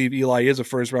don't believe Eli is a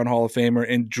first-round Hall of Famer,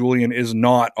 and Julian is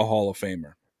not a Hall of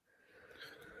Famer.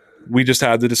 We just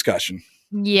had the discussion.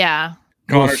 Yeah.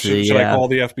 Connor, should I call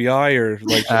the FBI or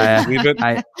leave it?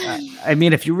 I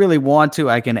mean, if you really want to,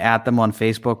 I can at them on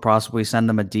Facebook, possibly send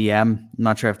them a DM. I'm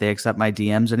not sure if they accept my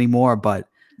DMs anymore, but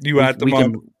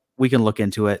we can look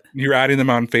into it. You're adding them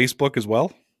on Facebook as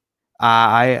well?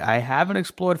 I haven't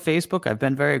explored Facebook. I've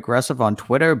been very aggressive on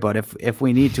Twitter, but if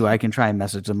we need to, I can try and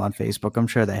message them on Facebook. I'm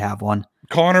sure they have one.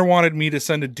 Connor wanted me to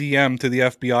send a DM to the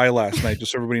FBI last night,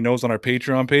 just so everybody knows on our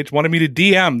Patreon page. Wanted me to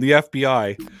DM the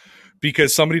FBI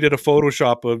because somebody did a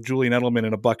Photoshop of Julian Edelman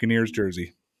in a Buccaneers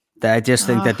jersey. I just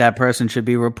think that person should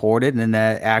be reported and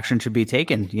that action should be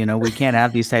taken. We can't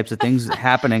have these types of things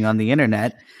happening on the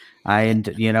internet.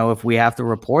 If we have to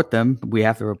report them, we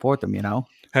have to report them,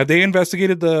 Have they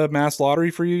investigated the mass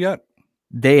lottery for you yet?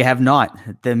 They have not.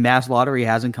 The mass lottery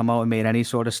hasn't come out and made any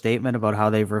sort of statement about how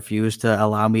they've refused to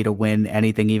allow me to win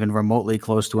anything even remotely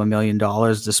close to $1 million,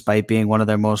 despite being one of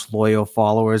their most loyal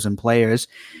followers and players.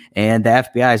 And the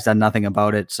FBI has done nothing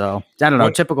about it. So I don't know,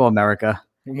 typical America.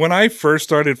 When I first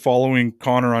started following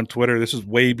Connor on Twitter, this is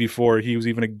way before he was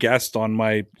even a guest on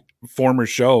my former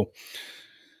show.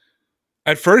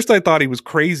 At first, I thought he was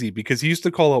crazy because he used to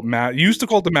call out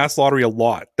the mass lottery a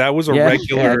lot. That was a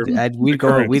regular. Yeah, we'd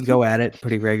go at it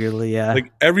pretty regularly. Yeah,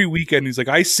 like every weekend, he's like,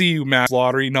 "I see you, mass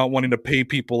lottery, not wanting to pay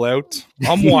people out.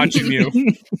 I'm watching you."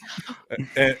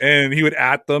 and he would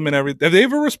at them and everything. Have they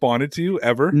ever responded to you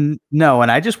ever? No, and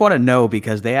I just want to know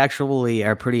because they actually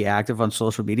are pretty active on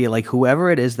social media. Like whoever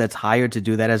it is that's hired to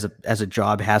do that as a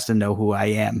job has to know who I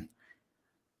am.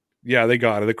 Yeah, they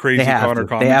got it. The crazy Connor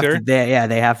commentary. They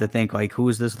have to think like, who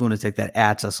is this lunatic that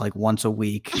ats us like once a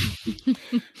week?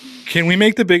 Can we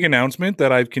make the big announcement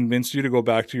that I've convinced you to go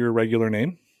back to your regular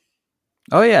name?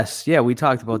 Oh yes, yeah, we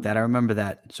talked about that. I remember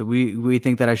that. So we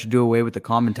think that I should do away with the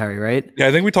commentary, right? Yeah,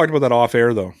 I think we talked about that off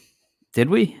air though. Did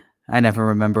we? I never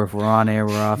remember if we're on air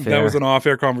or off air. That was an off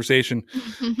air conversation.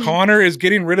 Connor is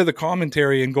getting rid of the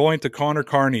commentary and going to Connor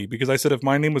Carney because I said if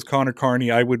my name was Connor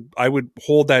Carney, I would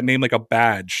hold that name like a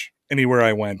badge anywhere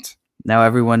I went. Now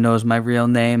everyone knows my real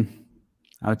name.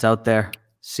 It's out there.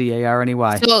 Carney.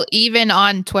 So even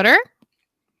on Twitter?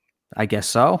 I guess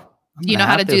so. Do you know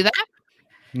how to do that?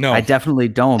 No. I definitely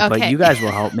don't, but you guys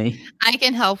will help me. I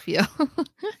can help you.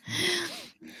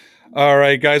 All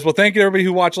right, guys. Well, thank you to everybody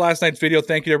who watched last night's video.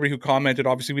 Thank you to everybody who commented.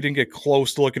 Obviously, we didn't get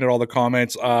close to looking at all the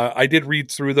comments. I did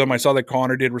read through them. I saw that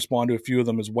Connor did respond to a few of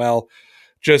them as well.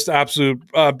 Just absolute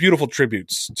beautiful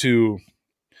tributes to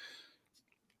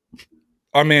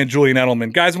our man Julian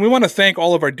Edelman. Guys, and we want to thank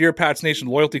all of our Dear Pats Nation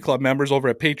Loyalty Club members over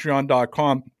at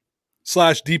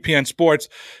patreon.com/DPN Sports.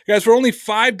 Guys, for only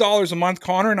 $5 a month,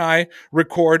 Connor and I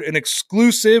record an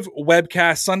exclusive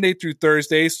webcast Sunday through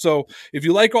Thursday. So if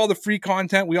you like all the free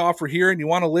content we offer here and you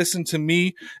want to listen to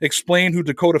me explain who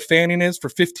Dakota Fanning is for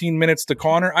 15 minutes to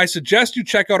Connor, I suggest you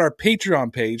check out our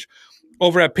Patreon page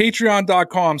over at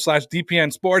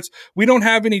patreon.com/DPN Sports. We don't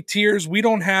have any tiers. We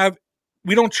don't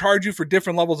charge you for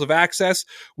different levels of access.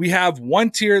 We have one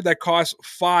tier that costs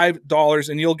 $5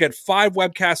 and you'll get 5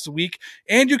 webcasts a week,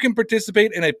 and you can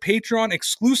participate in a Patreon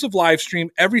exclusive live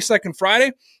stream every second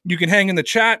Friday. You can hang in the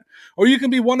chat, or you can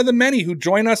be one of the many who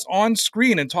join us on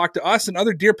screen and talk to us and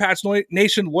other Dear Pats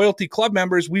Nation Loyalty Club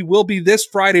members. We will be this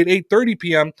Friday at 8:30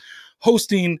 p.m.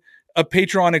 hosting a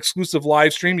Patreon exclusive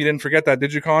live stream. You didn't forget that,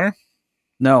 did you, Connor?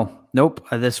 Nope.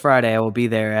 This Friday I will be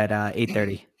there at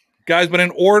 8:30. Guys, but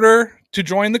in order to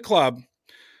join the club,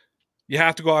 you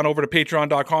have to go on over to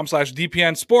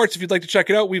patreon.com/DPN Sports. If you'd like to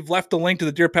check it out, we've left the link to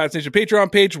the Dear Pats Nation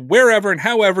Patreon page wherever and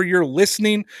however you're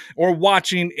listening or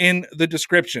watching in the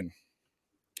description.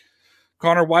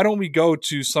 Connor, why don't we go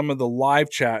to some of the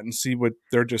live chat and see what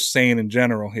they're just saying in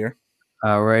general here?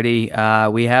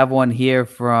 Alrighty. We have one here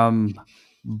from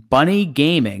Bunny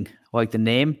Gaming. I like the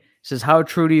name. It says, how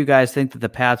true do you guys think that the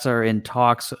Pats are in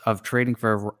talks of trading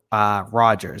for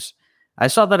Rodgers? I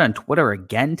saw that on Twitter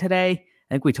again today. I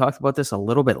think we talked about this a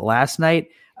little bit last night.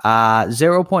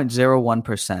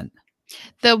 0.01%.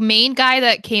 The main guy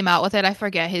that came out with it, I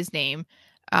forget his name.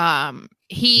 Mo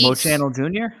Channel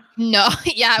Jr.? No,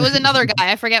 yeah, it was another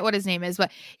guy. I forget what his name is,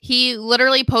 but he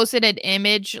literally posted an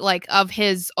image like of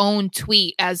his own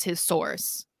tweet as his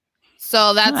source.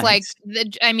 So that's nice.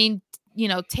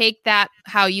 Take that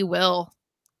how you will.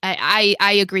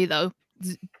 I agree though.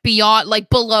 Beyond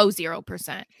below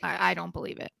 0%. I don't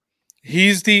believe it.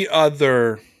 He's the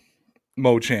other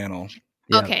Mo Channel.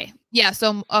 Yep. Okay. Yeah.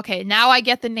 So, now I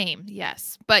get the name.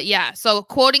 Yes. But yeah. So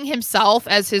quoting himself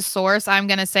as his source, I'm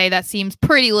going to say that seems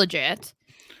pretty legit.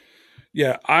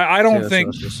 Yeah. I don't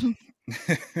think.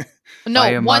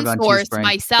 No, one source,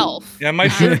 myself. Yeah. My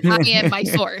shirt. I am my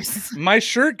source. My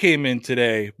shirt came in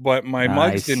today, but my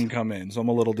mugs didn't come in. So I'm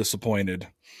a little disappointed.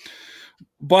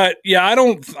 But yeah, I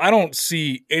don't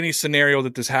see any scenario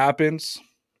that this happens.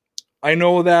 I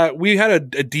know that we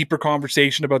had a deeper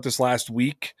conversation about this last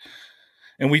week,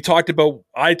 and I talked about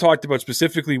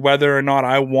specifically whether or not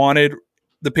I wanted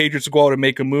the Patriots to go out and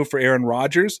make a move for Aaron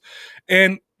Rodgers.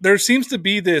 And there seems to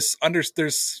be there's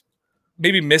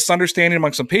maybe misunderstanding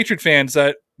among some Patriot fans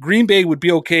that Green Bay would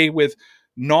be okay with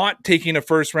not taking a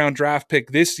first round draft pick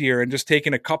this year and just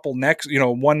taking a couple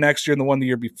one next year and the one the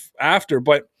year after.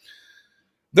 But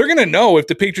they're going to know if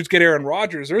the Patriots get Aaron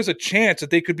Rodgers, there's a chance that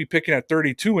they could be picking at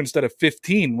 32 instead of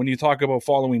 15 when you talk about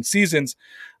following seasons.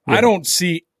 Yeah. I don't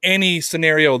see any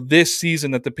scenario this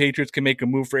season that the Patriots can make a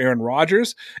move for Aaron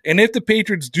Rodgers. And if the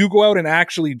Patriots do go out and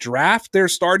actually draft their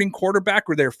starting quarterback,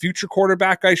 or their future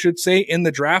quarterback, I should say, in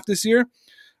the draft this year,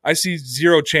 I see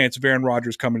zero chance of Aaron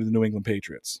Rodgers coming to the New England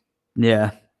Patriots.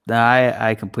 Yeah,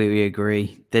 I completely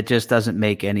agree. That just doesn't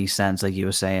make any sense, like you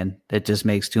were saying. It just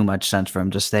makes too much sense for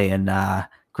him to stay in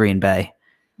Green Bay.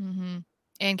 Mm-hmm.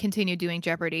 And continue doing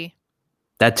Jeopardy.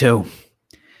 That too.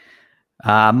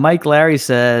 Mike Larry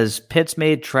says, Pitts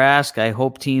made Trask. I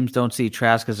hope teams don't see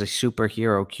Trask as a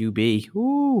superhero QB.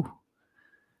 Ooh.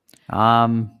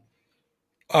 I'm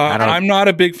not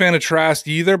a big fan of Trask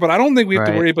either, but I don't think we have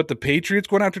to worry about the Patriots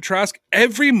going after Trask.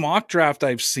 Every mock draft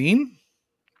I've seen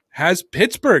has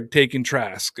Pittsburgh taking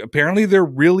Trask. Apparently they're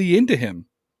really into him.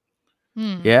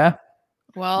 Yeah.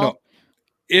 Well, no.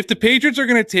 If the Patriots are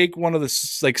going to take one of the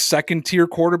second tier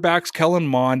quarterbacks, Kellen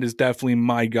Mond is definitely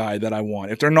my guy that I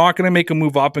want. If they're not going to make a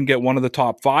move up and get one of the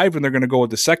top 5 and they're going to go with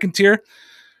the second tier,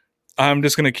 I'm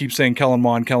just going to keep saying Kellen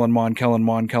Mond.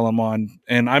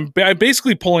 And I'm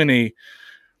basically pulling a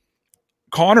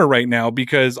Connor right now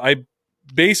because I'm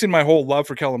basing my whole love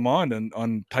for Kellen Mond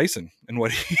on Tyson and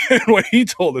what he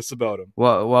told us about him.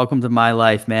 Well, welcome to my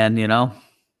life, man. You know.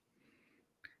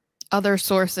 Other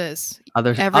sources.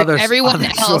 Everyone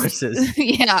else. Sources.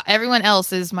 Yeah, everyone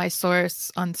else is my source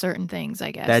on certain things,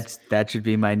 I guess. That should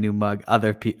be my new mug.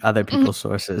 Other people's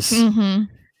sources. Mm-hmm.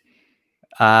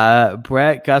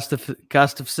 Brett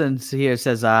Gustafson here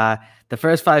says the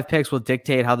first 5 picks will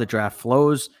dictate how the draft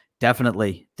flows.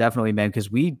 Definitely, man, because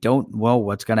we don't know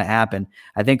what's going to happen.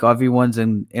 I think everyone's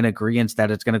in agreement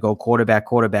that it's going to go quarterback,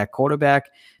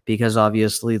 because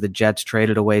obviously the Jets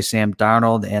traded away Sam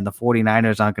Darnold, and the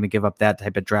 49ers aren't going to give up that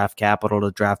type of draft capital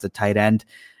to draft a tight end.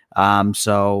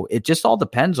 So it just all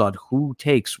depends on who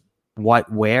takes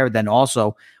what, where. Then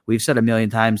also, we've said a million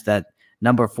times that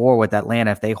number 4 with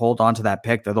Atlanta. If they hold on to that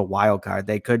pick, they're the wild card.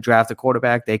 They could draft a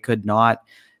quarterback. They could not.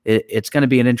 It's going to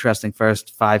be an interesting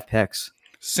first 5 picks.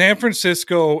 San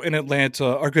Francisco and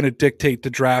Atlanta are going to dictate the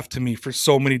draft to me for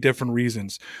so many different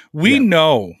reasons.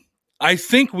 I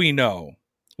think we know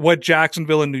what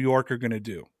Jacksonville and New York are going to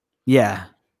do. Yeah.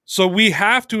 So we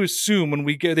have to assume when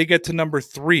they get to number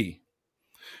 3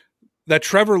 that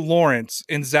Trevor Lawrence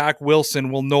and Zach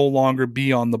Wilson will no longer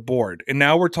be on the board. And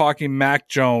now we're talking Mac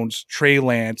Jones, Trey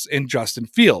Lance, and Justin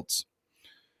Fields.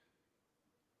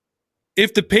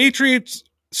 If the Patriots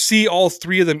see all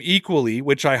 3 of them equally,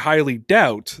 which I highly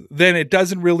doubt, then it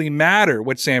doesn't really matter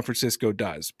what San Francisco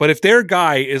does. But if their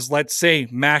guy is, let's say,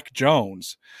 Mac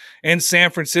Jones, and San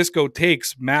Francisco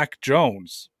takes Mac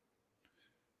Jones,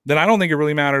 then I don't think it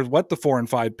really matters what the 4 and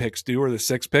 5 picks do, or the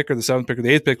 6th pick, or the 7th pick, or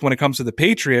the 8th pick when it comes to the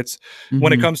Patriots.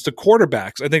 When it comes to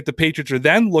quarterbacks, I think the Patriots are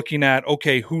then looking at,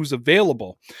 okay, who's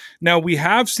available? Now, we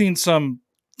have seen some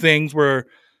things where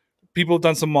people have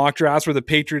done some mock drafts where the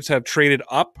Patriots have traded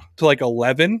up to like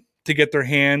 11 to get their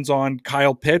hands on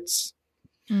Kyle Pitts,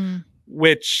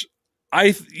 which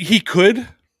he could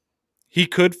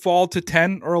fall to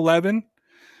 10 or 11.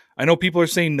 I know people are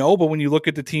saying no, but when you look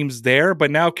at the teams there, but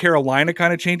now Carolina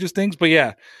kind of changes things. But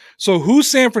yeah, so who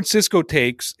San Francisco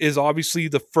takes is obviously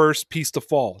the first piece to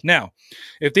fall. Now,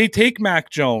 if they take Mac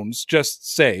Jones,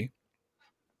 just say,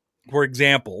 for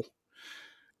example,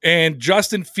 and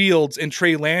Justin Fields and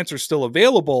Trey Lance are still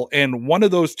available, and one of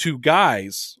those 2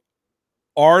 guys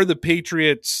are the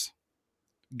Patriots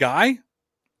guy,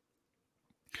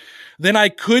 then I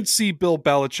could see Bill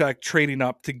Belichick trading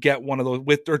up to get one of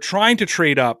those or trying to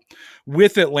trade up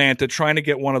with Atlanta, trying to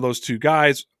get one of those 2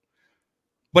 guys.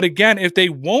 But again, if they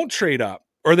won't trade up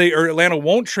or Atlanta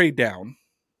won't trade down,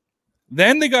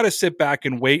 then they got to sit back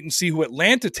and wait and see who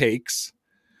Atlanta takes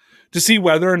to see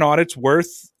whether or not it's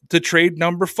worth to trade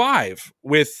number 5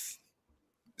 with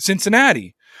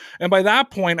Cincinnati. And by that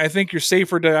point, I think you're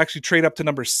safer to actually trade up to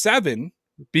number 7,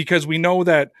 because we know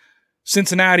that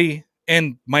Cincinnati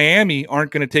and Miami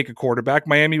aren't going to take a quarterback.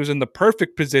 Miami was in the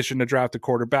perfect position to draft a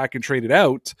quarterback and trade it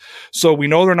out. So we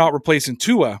know they're not replacing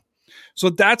Tua. So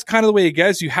that's kind of the way it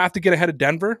gets. You have to get ahead of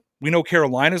Denver. We know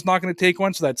Carolina's not going to take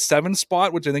one. So that 7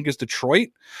 spot, which I think is Detroit,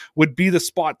 would be the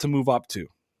spot to move up to.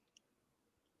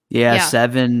 Yeah.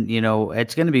 7,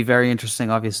 it's going to be very interesting.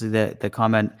 Obviously, the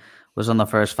comment was on the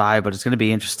first 5, but it's going to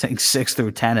be interesting 6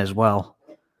 through 10 as well.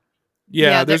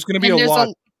 Yeah, there's going to be a lot.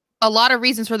 A lot of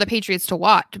reasons for the Patriots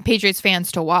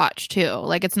fans to watch too.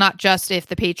 Like, it's not just if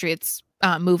the Patriots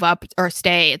move up or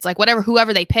stay. It's like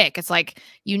whoever they pick. It's like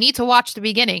you need to watch the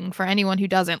beginning for anyone who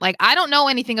doesn't. Like, I don't know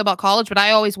anything about college, but I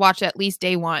always watch at least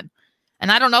day 1,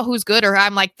 and I don't know who's good, or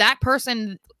I'm like, that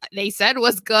person they said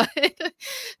was good.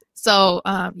 So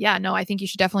I think you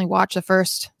should definitely watch the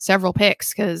first several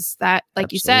picks, because that,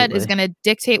 like Absolutely. You said, is going to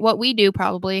dictate what we do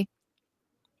probably.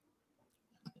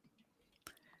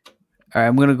 All right,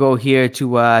 I'm going to go here to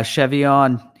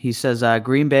Chevion. He says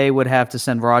Green Bay would have to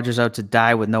send Rodgers out to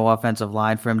die with no offensive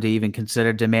line for him to even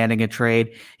consider demanding a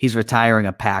trade. He's retiring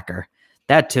a Packer.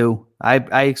 That too.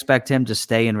 I expect him to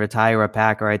stay and retire a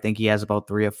Packer. I think he has about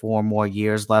 3 or 4 more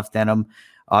years left in him.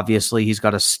 Obviously, he's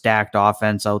got a stacked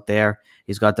offense out there.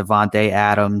 He's got Devontae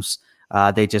Adams.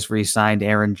 They just re-signed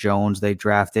Aaron Jones. They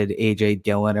drafted A.J.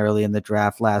 Dillon early in the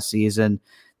draft last season.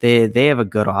 They have a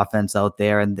good offense out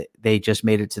there, and they just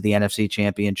made it to the NFC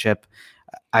Championship.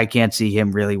 I can't see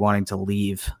him really wanting to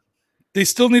leave. They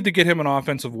still need to get him an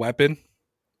offensive weapon.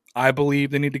 I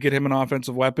believe they need to get him an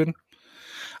offensive weapon.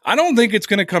 I don't think it's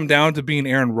going to come down to being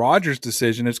Aaron Rodgers'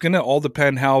 decision. It's going to all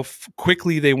depend how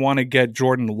quickly they want to get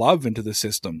Jordan Love into the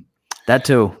system. That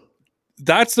too.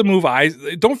 That's the move.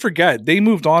 Don't forget, they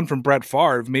moved on from Brett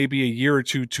Favre maybe a year or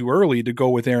two too early to go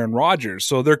with Aaron Rodgers.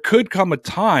 So there could come a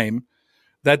time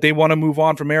that they want to move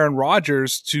on from Aaron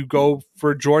Rodgers to go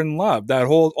for Jordan Love. That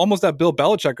whole, almost that Bill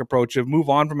Belichick approach of move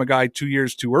on from a guy 2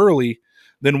 years too early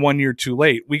than 1 year too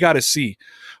late. We got to see.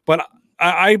 But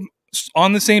I'm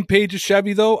on the same page as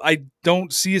Chevy, though. I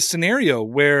don't see a scenario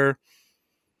where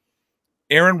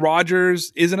Aaron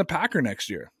Rodgers isn't a Packer next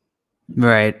year.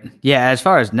 Right. Yeah, as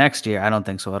far as next year, I don't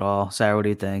think so at all. Sarah, what do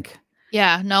you think?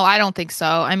 Yeah, no, I don't think so.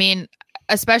 I mean,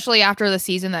 especially after the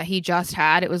season that he just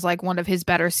had, it was like one of his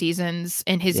better seasons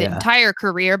in his entire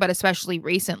career, but especially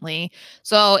recently.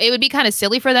 So it would be kind of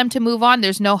silly for them to move on.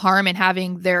 There's no harm in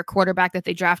having their quarterback that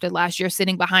they drafted last year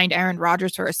sitting behind Aaron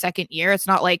Rodgers for a second year. It's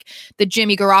not like the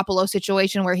Jimmy Garoppolo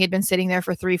situation where he had been sitting there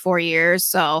for 3-4 years.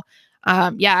 So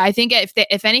I think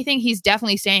if anything, he's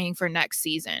definitely staying for next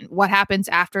season. What happens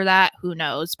after that, who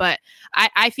knows? But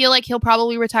I feel like he'll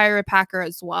probably retire a Packer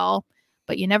as well.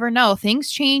 but you never know. Things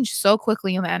change so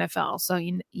quickly in the NFL, so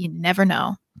you never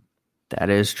know. That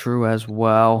is true as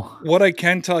well. What I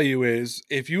can tell you is,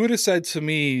 if you would have said to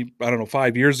me, I don't know,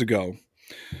 5 years ago,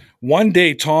 one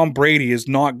day Tom Brady is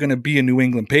not going to be a New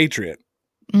England Patriot.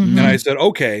 Mhm. And I said,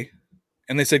 okay.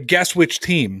 And they said, guess which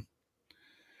team?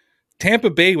 Tampa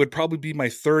Bay would probably be my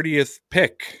 30th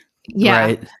pick. Yeah.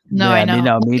 Right. No, yeah, I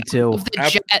know. Me too. Of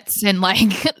the Jets and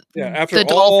like After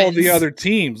the all Dolphins. the other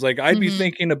teams, like I'd be Mhm.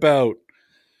 thinking about,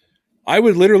 I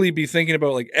would literally be thinking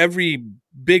about like every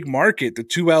big market, the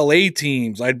 2 LA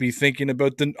teams. I'd be thinking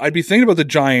about the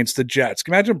Giants, the Jets.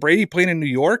 Can you imagine Brady playing in New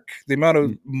York? The amount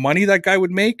of money that guy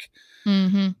would make.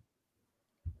 Mhm.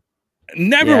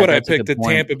 Never would I that's a pick good the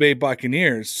point. Tampa Bay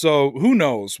Buccaneers. So who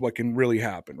knows what can really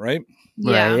happen, right?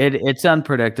 Yeah. Right. It's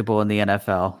unpredictable in the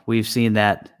NFL. We've seen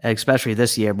that, especially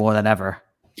this year, more than ever.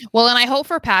 Well, and I hope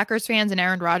for Packers fans and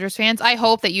Aaron Rodgers fans, I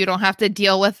hope that you don't have to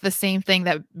deal with the same thing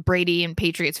that Brady and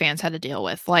Patriots fans had to deal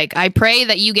with. Like, I pray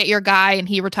that you get your guy and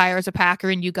he retires a Packer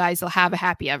and you guys will have a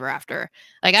happy ever after.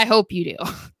 Like, I hope you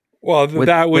do. Well,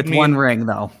 that would with mean one ring,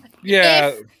 though.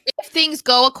 Yeah. If things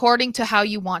go according to how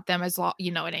you want them, as long,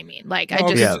 you know what I mean? Like, No,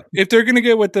 'cause if they're going to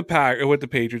get with the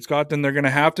Patriots got, then they're going to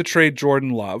have to trade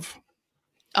Jordan Love.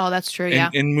 Oh, that's true.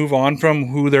 And move on from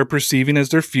who they're perceiving as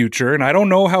their future. And I don't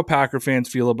know how Packer fans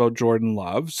feel about Jordan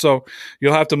Love. So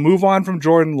you'll have to move on from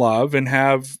Jordan Love and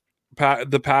have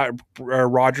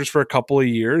Rodgers for a couple of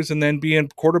years and then be in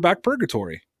quarterback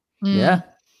purgatory. Yeah.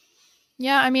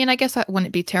 Yeah, I mean, I guess that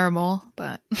wouldn't be terrible,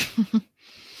 but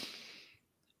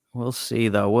We'll see,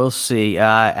 though. We'll see.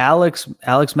 Alex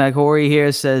McHorry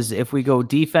here says, if we go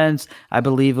defense, I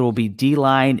believe it will be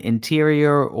D-line,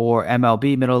 interior, or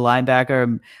MLB, middle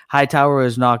linebacker. Hightower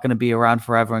is not going to be around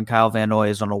forever, and Kyle Van Noy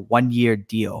is on a 1-year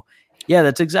deal. Yeah,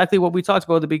 that's exactly what we talked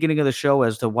about at the beginning of the show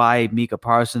as to why Micah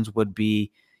Parsons would be,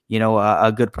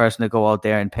 a good person to go out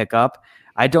there and pick up.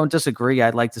 I don't disagree.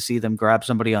 I'd like to see them grab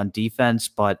somebody on defense,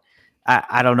 but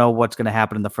I don't know what's going to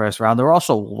happen in the first round. They're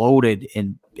also loaded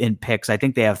in picks. I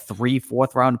think they have 3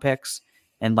 4th-round picks,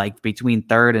 and like between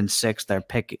 3rd and 6th, they're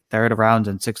picking 3rd rounds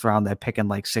and 6th round. They're picking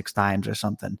like 6 times or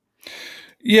something.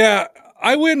 Yeah,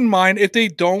 I wouldn't mind if they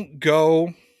don't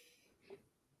go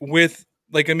with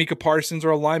like a Micah Parsons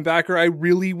or a linebacker. I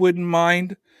really wouldn't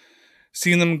mind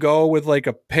seeing them go with like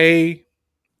a Pay.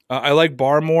 I like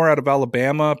Barmore out of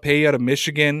Alabama, Pay out of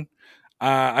Michigan.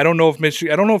 I don't know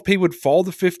if Pay would fall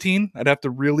to 15. I'd have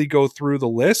to really go through the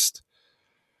list.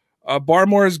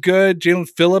 Barmore is good. Jalen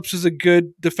Phillips is a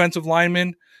good defensive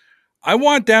lineman. I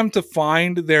want them to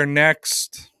find their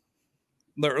next,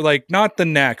 like not the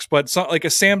next, but like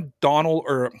a Sam Donald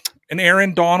or an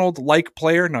Aaron Donald like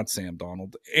player, not Sam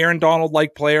Donald, Aaron Donald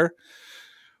like player.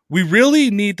 We really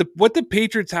need what the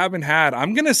Patriots haven't had.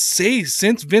 I'm going to say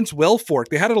since Vince Wilfork,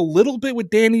 they had it a little bit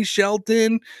with Danny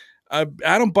Shelton.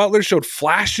 Adam Butler showed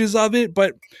flashes of it,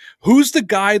 but who's the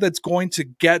guy that's going to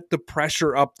get the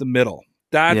pressure up the middle?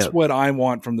 That's what I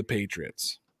want from the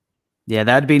Patriots. Yeah,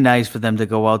 that'd be nice for them to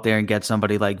go out there and get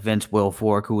somebody like Vince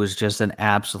Wilfork, who was just an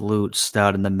absolute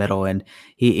stud in the middle, and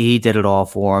he did it all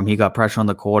for him. He got pressure on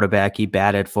the quarterback. He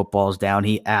batted footballs down.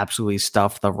 He absolutely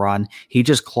stuffed the run. He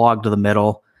just clogged the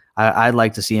middle. I'd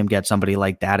like to see him get somebody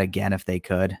like that again if they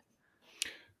could.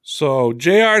 So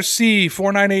JRC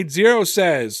 4980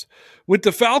 says, with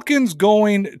the Falcons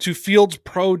going to Fields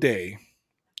Pro Day,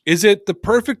 is it the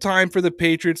perfect time for the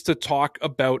Patriots to talk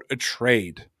about a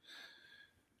trade?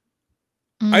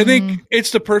 I think it's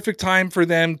the perfect time for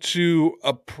them to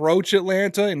approach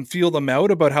Atlanta and feel them out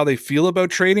about how they feel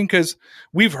about trading, because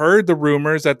we've heard the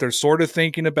rumors that they're sort of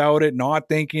thinking about it, not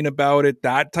thinking about it,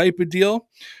 that type of deal.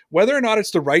 Whether or not it's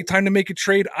the right time to make a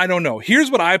trade, I don't know. Here's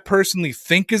what I personally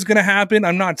think is going to happen.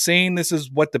 I'm not saying this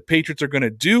is what the Patriots are going to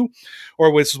do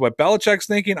or this is what Belichick's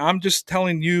thinking. I'm just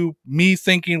telling you, me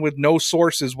thinking with no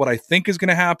sources, what I think is going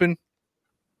to happen.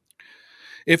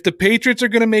 If the Patriots are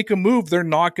going to make a move, they're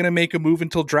not going to make a move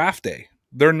until draft day.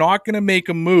 They're not going to make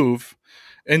a move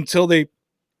until they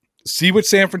see what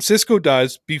San Francisco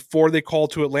does before they call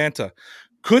to Atlanta.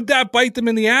 Could that bite them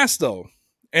in the ass, though?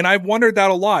 And I've wondered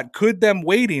that a lot. Could them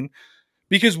waiting,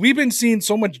 because we've been seeing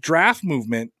so much draft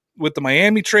movement with the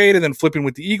Miami trade and then flipping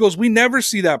with the Eagles. We never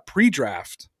see that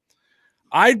pre-draft.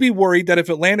 I'd be worried that if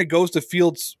Atlanta goes to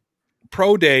Fields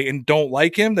Pro Day and don't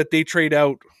like him, that they trade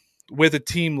out with a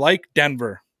team like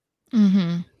Denver,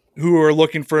 who are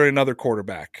looking for another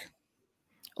quarterback.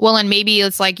 Well, and maybe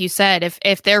it's like you said,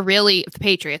 if they're really, if the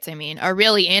Patriots, are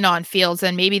really in on Fields,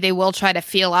 then maybe they will try to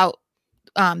feel out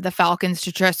the Falcons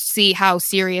to just see how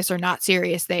serious or not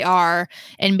serious they are.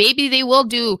 And maybe they will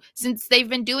do, since they've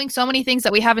been doing so many things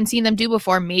that we haven't seen them do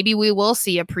before, maybe we will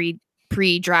see a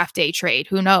pre-draft day trade.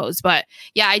 Who knows? But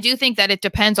yeah, I do think that it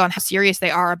depends on how serious they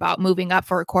are about moving up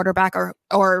for a quarterback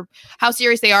or how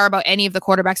serious they are about any of the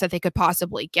quarterbacks that they could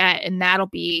possibly get. And that'll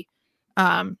be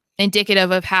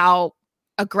indicative of how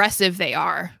aggressive they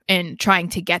are in trying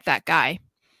to get that guy.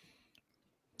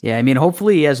 Yeah, I mean,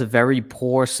 hopefully he has a very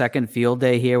poor second field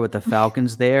day here with the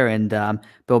Falcons there, and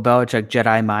Bill Belichick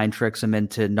Jedi mind tricks him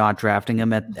into not drafting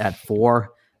him at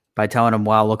 4 by telling him,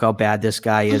 wow, look how bad this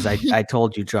guy is. I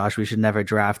told you, Josh, we should never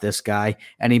draft this guy.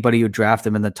 Anybody who draft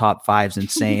him in the top 5 is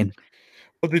insane.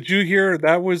 Well, did you hear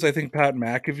that was, I think, Pat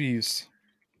McAfee's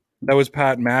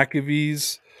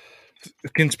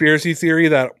conspiracy theory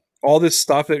that all this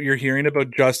stuff that you're hearing about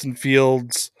Justin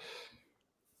Fields'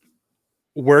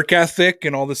 work ethic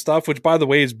and all this stuff, which by the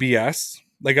way is BS.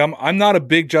 Like I'm not a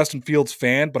big Justin Fields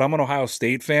fan, but I'm an Ohio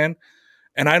State fan,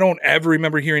 and I don't ever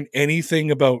remember hearing anything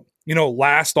about,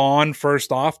 last on,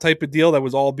 first off type of deal. That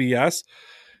was all BS.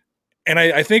 And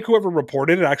I think whoever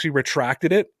reported it actually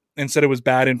retracted it and said it was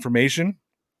bad information.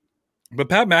 But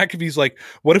Pat McAfee's like,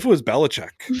 what if it was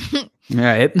Belichick?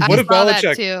 Right. What if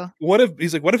Belichick? Too. What if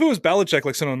it was Belichick?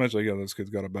 Like someone mentioned, like, this kid's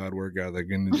got a bad work ethic,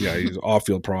 and he's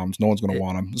off-field problems. No one's going to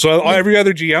want him. So every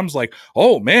other GM's like,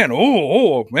 oh man,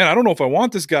 I don't know if I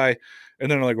want this guy.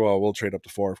 And then they're like, well, we'll trade up to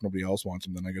 4 if nobody else wants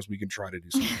him. Then I guess we can try to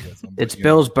do something with him. It's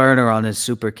Bill's burner on his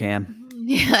super cam.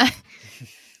 Yeah.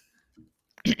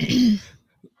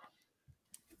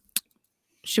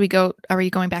 Should we go? Are you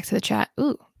going back to the chat?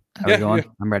 Ooh. Are we going? Yeah.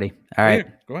 I'm ready. All right.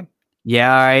 Yeah, go on.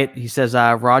 Yeah, all right. He says,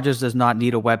 Rodgers does not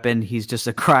need a weapon. He's just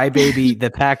a crybaby. The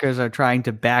Packers are trying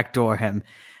to backdoor him.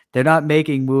 They're not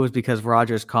making moves because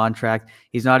Rodgers' contract.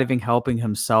 He's not even helping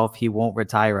himself. He won't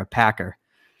retire a Packer.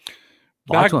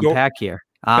 Lot to unpack here.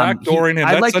 Backdooring him.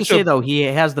 I'd like to say, though, he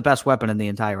has the best weapon in the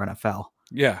entire NFL.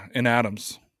 Yeah, in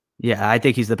Adams. Yeah, I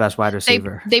think he's the best wide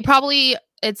receiver. They probably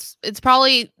it's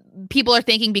probably people are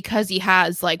thinking because he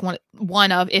has like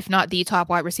one of, if not the top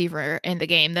wide receiver in the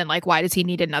game, then like why does he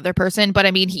need another person? But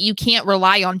I mean, you can't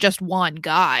rely on just one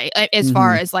guy as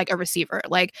far as like a receiver.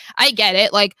 Like I get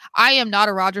it. Like I am not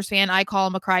a Rodgers fan. I call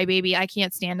him a crybaby. I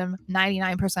can't stand him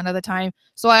 99% of the time.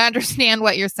 So I understand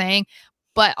what you're saying.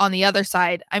 But on the other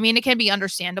side, I mean, it can be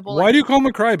understandable. Why do you call him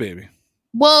a crybaby?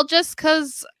 Well, just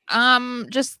because, I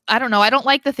don't know. I don't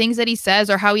like the things that he says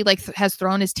or how he like has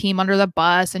thrown his team under the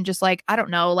bus and just like, I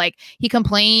don't know, like he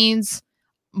complains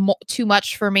too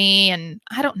much for me. And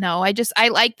I don't know. I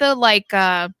like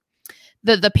the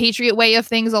Patriot way of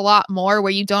things a lot more,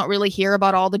 where you don't really hear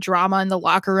about all the drama in the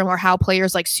locker room or how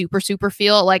players like super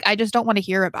feel. Like, I just don't want to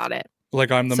hear about it.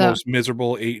 Like I'm the most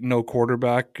miserable 8-0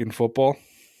 quarterback in football.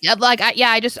 Yeah, like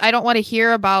I don't want to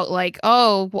hear about like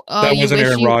that wasn't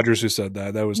Aaron Rodgers who said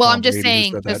that. That was Tom I'm just Brady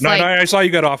saying. Who said that. No, I saw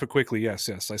you got off it quickly. Yes,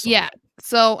 I saw. Yeah. That.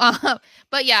 So,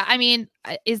 but yeah, I mean,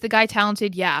 is the guy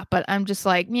talented? Yeah, but I'm just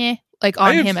like, meh, like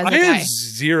on him as a guy. I have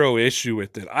zero issue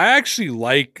with it. I actually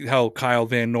like how Kyle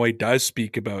Van Noy does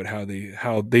speak about how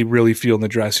they really feel in the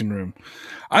dressing room.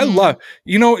 I love,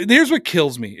 here's what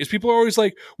kills me is people are always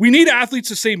like, we need athletes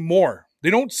to say more. They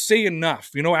don't say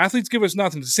enough. Athletes give us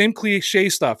nothing. It's the same cliche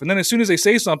stuff. And then as soon as they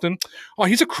say something, oh,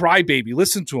 he's a crybaby.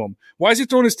 Listen to him. Why is he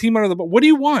throwing his team under the bus? What do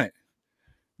you want?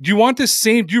 Do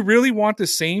you really want the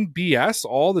same BS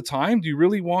all the time? Do you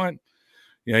really want,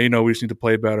 we just need to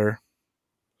play better,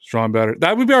 strong better.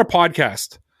 That would be our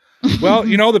podcast. Well,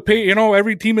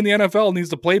 every team in the NFL needs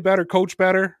to play better, coach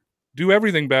better, do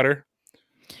everything better.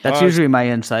 That's usually my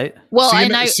insight. Well,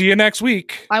 see you next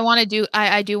week. I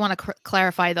do want to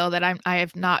clarify though that I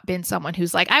have not been someone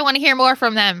who's like, I want to hear more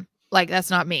from them. Like that's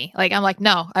not me. Like I'm like,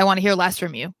 no, I want to hear less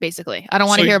from you. Basically, I don't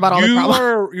want to hear about all the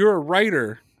problems. You're a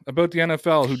writer about the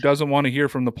NFL who doesn't want to hear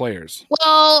from the players.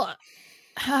 Well,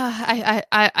 I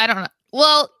don't know.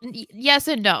 Well, yes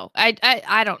and no.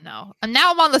 I don't know. And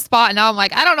now I'm on the spot. And now I'm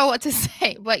like, I don't know what to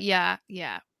say. But yeah.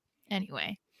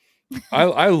 Anyway.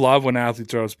 I love when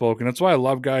athletes are outspoken. That's why I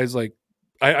love guys like,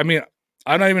 I mean,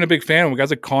 I'm not even a big fan of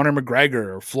guys like Conor McGregor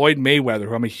or Floyd Mayweather,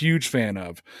 who I'm a huge fan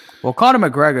of. Well, Conor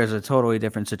McGregor is a totally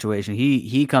different situation.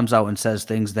 He comes out and says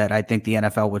things that I think the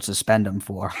NFL would suspend him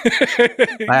for.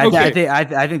 Okay.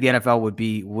 I think the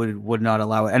NFL would not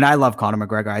allow it. And I love Conor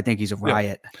McGregor. I think he's a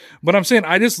riot. Yeah. But I'm saying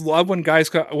I just love when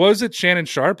guys. What was it, Shannon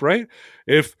Sharp? Right?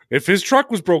 If his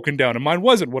truck was broken down and mine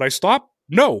wasn't, would I stop?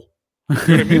 No.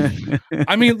 You know what I mean?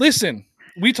 I mean, listen.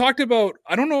 We talked about,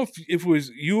 I don't know if it was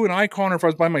you and I, Connor, if I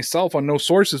was by myself on No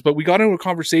Sources, but we got into a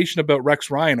conversation about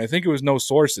Rex Ryan. I think it was No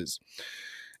Sources.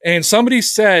 And somebody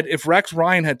said if Rex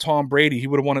Ryan had Tom Brady, he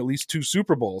would have won at least 2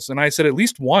 Super Bowls. And I said at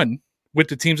least one. with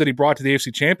the teams that he brought to the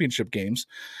AFC Championship games.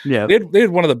 Yeah. They had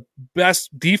one of the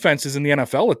best defenses in the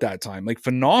NFL at that time, like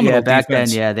phenomenal. Yeah, back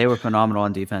defense. then, yeah, they were phenomenal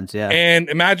on defense. Yeah, and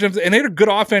imagine, and they had a good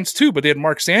offense too, but they had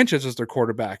Mark Sanchez as their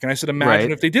quarterback. And I said,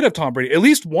 imagine if they did have Tom Brady, at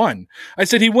least one. I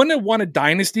said he wouldn't have won a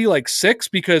dynasty like 6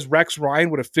 because Rex Ryan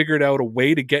would have figured out a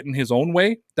way to get in his own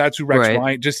way. That's who Rex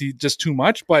Ryan just too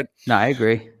much. But no, I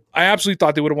agree. I absolutely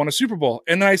thought they would have won a Super Bowl.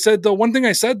 And then I said, though, one thing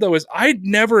I said, though, is I'd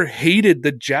never hated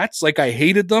the Jets like I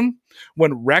hated them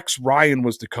when Rex Ryan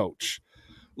was the coach.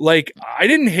 Like, I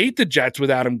didn't hate the Jets with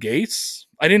Adam Gase.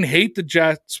 I didn't hate the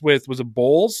Jets with, was it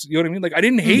Bowles? You know what I mean? Like, I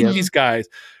didn't hate these guys.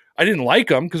 I didn't like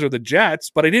them because they're the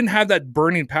Jets, but I didn't have that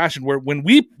burning passion where when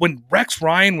Rex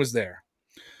Ryan was there,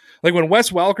 like when Wes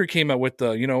Welker came out with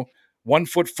the, 1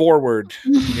 foot forward,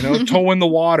 toe in the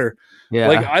water. Yeah.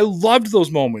 Like, I loved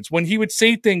those moments when he would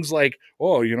say things like,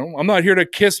 oh, I'm not here to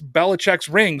kiss Belichick's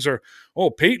rings, or, oh,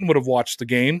 Peyton would have watched the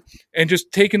game, and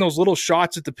just taking those little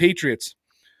shots at the Patriots.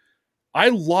 I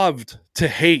loved to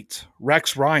hate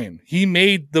Rex Ryan. He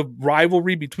made the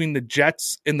rivalry between the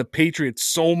Jets and the Patriots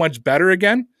so much better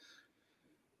again.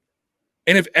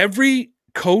 And if every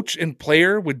coach and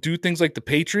player would do things like the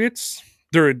Patriots,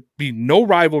 there would be no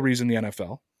rivalries in the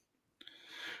NFL.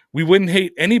 We wouldn't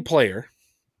hate any player.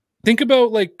 Think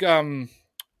about like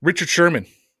Richard Sherman.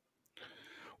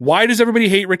 Why does everybody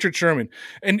hate Richard Sherman?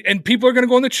 And people are going to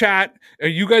go in the chat.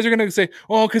 And you guys are going to say,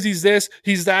 oh, because he's this,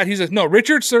 he's that, he's this. No,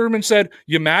 Richard Sherman said,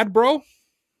 you mad, bro?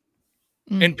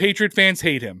 And Patriot fans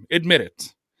hate him. Admit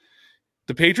it.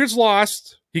 The Patriots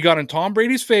lost. He got in Tom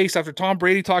Brady's face after Tom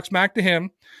Brady talks smack to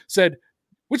him, said,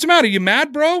 what's the matter? You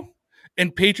mad, bro?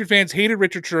 And Patriot fans hated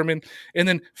Richard Sherman and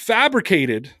then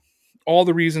fabricated all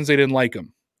the reasons they didn't like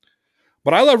him.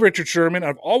 But I love Richard Sherman.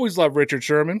 I've always loved Richard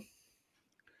Sherman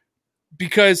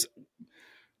because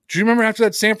do you remember after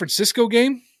that San Francisco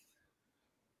game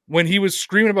when he was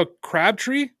screaming about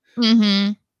Crabtree?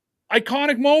 Mm-hmm.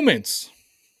 Iconic moments.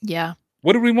 Yeah.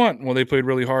 What did we want? Well, they played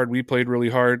really hard. We played really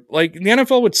hard. Like, the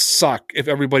NFL would suck if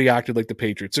everybody acted like the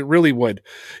Patriots. It really would.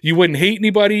 You wouldn't hate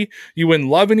anybody. You wouldn't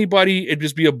love anybody. It'd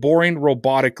just be a boring,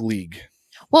 robotic league.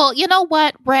 Well, you know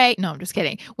what, Ray? No, I'm just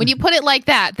kidding. When you put it like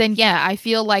that, then yeah, I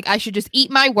feel like I should just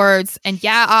eat my words, and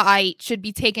yeah, I should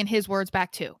be taking his words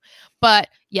back too. But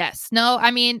yes, no,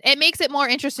 I mean, it makes it more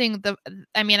interesting.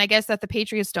 I guess that the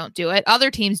Patriots don't do it. Other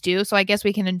teams do, so I guess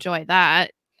we can enjoy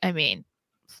that. I mean,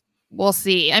 we'll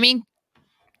see. I mean,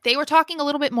 they were talking a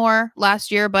little bit more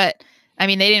last year, but I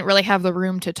mean, they didn't really have the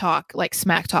room to talk, like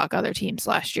smack talk other teams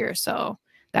last year, so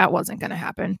that wasn't going to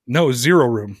happen. No, zero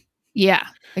room. Yeah,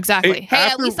 exactly. Hey,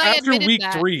 at least I admitted week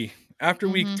that. 3. After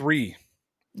week 3.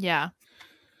 Yeah.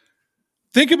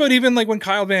 Think about even like when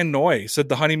Kyle Van Noy said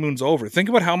the honeymoon's over. Think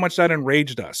about how much that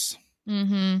enraged us.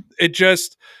 Mm-hmm.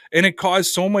 It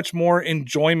caused so much more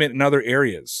enjoyment in other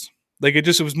areas. Like it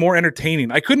was more entertaining.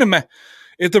 I couldn't imagine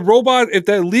if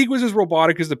the league was as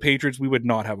robotic as the Patriots, we would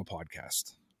not have a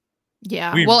podcast.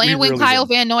 Yeah. When really Kyle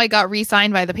Van Noy got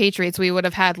re-signed by the Patriots, we would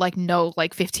have had no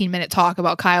 15-minute talk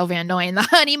about Kyle Van Noy and the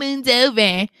honeymoon's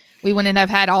over. We wouldn't have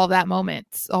had all those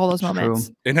moments.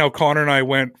 True. And how Connor and I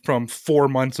went from 4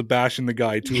 months of bashing the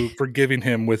guy to forgiving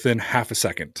him within half a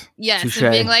second. Yes, Touché.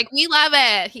 And being like, we love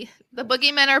it. The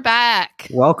boogeymen are back.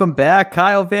 Welcome back,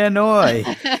 Kyle Van Noy.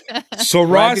 So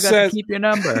Ross says, keep your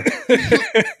number.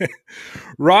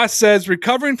 Ross says,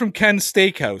 recovering from Ken's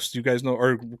Steakhouse. Do you guys know,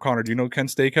 or Connor, do you know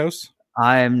Ken's Steakhouse?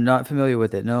 I am not familiar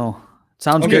with it. No.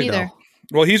 Sounds good though.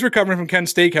 Well, he's recovering from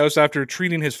Ken's Steakhouse after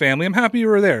treating his family. I'm happy you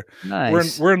were there.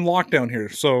 Nice. We're in lockdown here.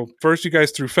 So first you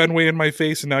guys threw Fenway in my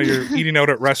face, and now you're eating out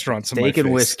at restaurants in my face. Steak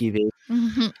and whiskey, baby.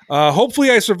 Mm-hmm.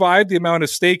 Hopefully I survived the amount of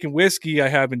steak and whiskey I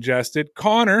have ingested.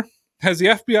 Connor, has the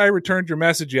FBI returned your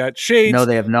message yet? Shades. No,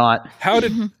 they have not. How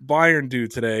did Bayern do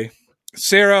today?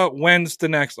 Sarah, when's the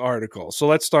next article? So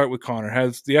let's start with Connor.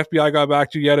 Has the FBI got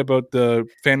back to you yet about the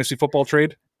fantasy football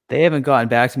trade? They haven't gotten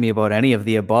back to me about any of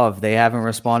the above. They haven't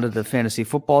responded to the fantasy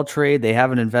football trade. They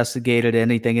haven't investigated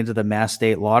anything into the Mass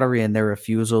State Lottery and their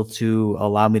refusal to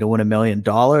allow me to win $1 million.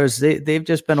 They've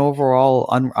just been overall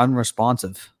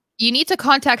unresponsive. You need to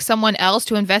contact someone else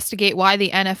to investigate why the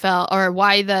NFL or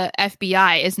why the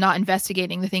FBI is not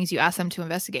investigating the things you ask them to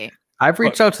investigate. I've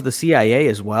reached out to the CIA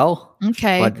as well.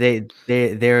 Okay. But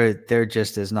they're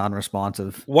just as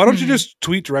non-responsive. Why don't you just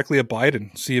tweet directly at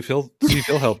Biden, see if he'll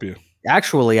help you?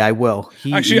 Actually, I will.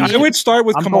 I would start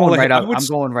with Kamala. I'm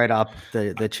going right up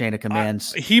the chain of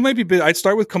commands. He might be. I'd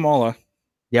start with Kamala.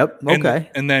 Yep.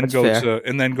 Okay. And then go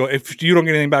if you don't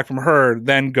get anything back from her,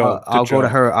 then go. I'll go to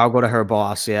her. I'll go to her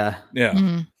boss. Yeah. Yeah.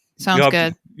 Mm-hmm. Sounds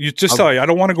good. You just tell you. I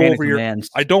don't want to go over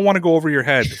I don't want to go over your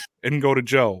head and go to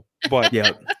Joe. But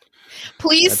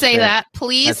please say that.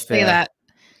 Please say that.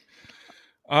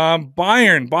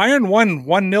 Bayern won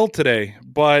 1-0 today,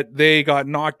 but they got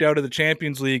knocked out of the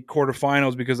Champions League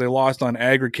quarterfinals because they lost on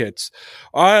aggregates.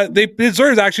 They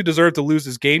actually deserve to lose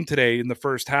this game today in the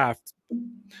first half.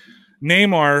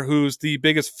 Neymar, who's the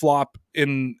biggest flop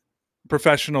in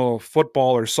professional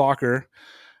football or soccer,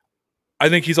 I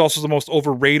think he's also the most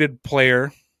overrated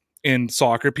player in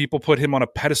soccer. People put him on a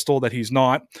pedestal that he's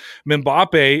not.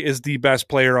 Mbappe is the best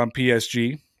player on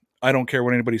PSG. I don't care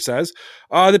what anybody says.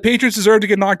 The Patriots deserve to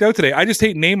get knocked out today. I just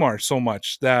hate Neymar so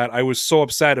much that I was so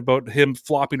upset about him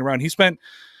flopping around. He spent,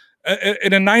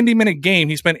 in a 90-minute game,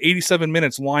 he spent 87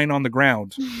 minutes lying on the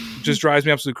ground. It just drives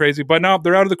me absolutely crazy. But no,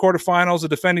 they're out of the quarterfinals, the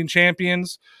defending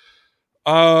champions.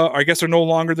 I guess they're no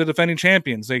longer the defending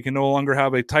champions. They can no longer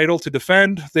have a title to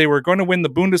defend. They were going to win the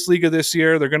Bundesliga this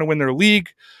year. They're going to win their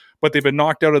league, but they've been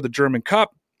knocked out of the German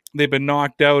Cup. They've been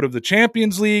knocked out of the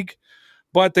Champions League,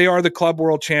 but they are the club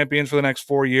world champions for the next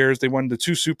 4 years. They won the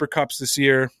 2 Super Cups this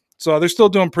year, so they're still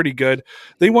doing pretty good.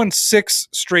 They won 6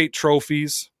 straight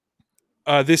trophies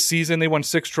this season. They won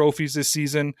 6 trophies this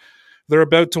season. They're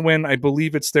about to win, I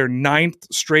believe it's their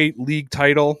 9th straight league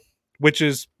title, which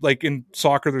is like in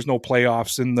soccer, there's no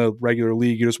playoffs in the regular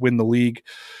league. You just win the league.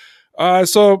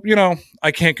 So,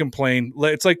 I can't complain.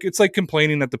 It's like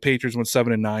complaining that the Patriots went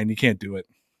 7-9. You can't do it.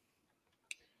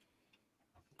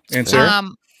 And Sarah?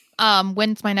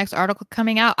 When's my next article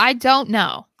coming out? I don't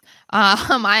know.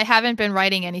 I haven't been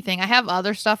writing anything. I have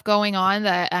other stuff going on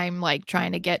that I'm like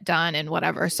trying to get done and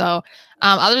whatever. So,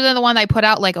 other than the one I put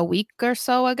out like a week or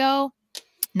so ago,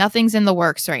 nothing's in the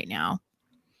works right now.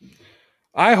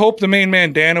 I hope the main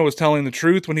man Dano was telling the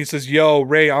truth when he says, "Yo,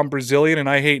 Ray, I'm Brazilian and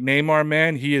I hate Neymar,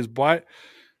 man." He is what?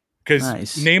 Because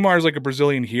Neymar is like a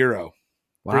Brazilian hero.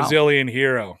 Wow. Brazilian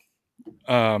hero.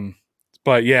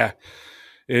 But yeah,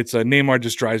 it's Neymar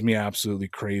just drives me absolutely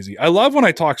crazy. I love when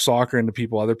I talk soccer into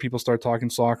people. Other people start talking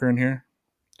soccer in here.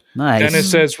 Nice.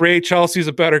 Dennis says, "Ray, Chelsea's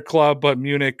a better club, but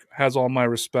Munich has all my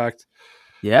respect."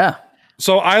 Yeah.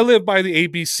 So I live by the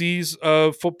ABCs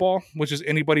of football, which is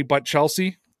anybody but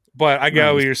Chelsea. But I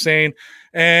get what you're saying.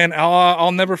 And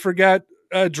I'll never forget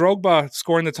Drogba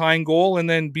scoring the tying goal and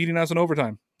then beating us in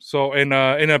overtime. So in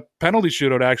a penalty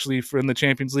shootout, actually, in the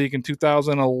Champions League in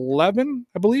 2011,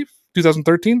 I believe,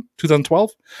 2013,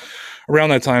 2012,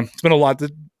 around that time. It's been a lot.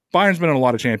 Bayern's been in a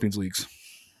lot of Champions Leagues.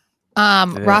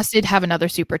 Ross did have another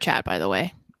super chat, by the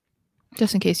way,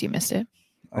 just in case you missed it.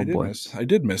 I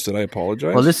did miss it. I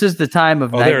apologize. Well, this is the time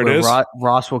of night where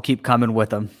Ross will keep coming with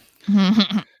them.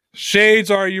 Shades,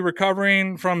 are you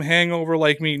recovering from hangover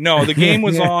like me? No, the game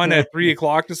was on at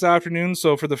 3:00 this afternoon.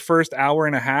 So for the first hour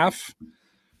and a half,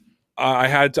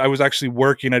 I was actually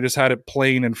working. I just had it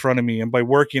playing in front of me. And by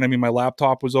working, I mean my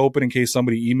laptop was open in case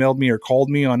somebody emailed me or called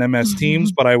me on MS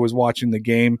Teams, but I was watching the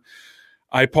game.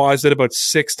 I paused it about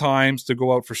 6 times to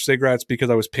go out for cigarettes because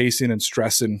I was pacing and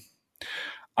stressing.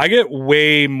 I get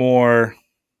way more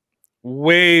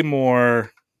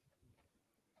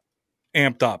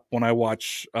amped up when I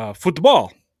watch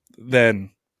football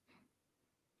than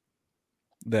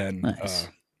nice.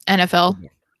 NFL.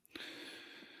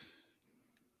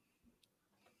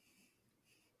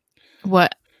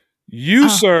 What? You,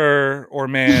 sir or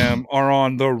ma'am, are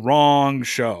on the wrong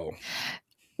show.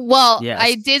 Well, yes.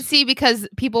 I did see because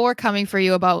people were coming for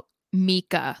you about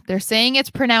Mika. They're saying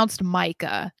it's pronounced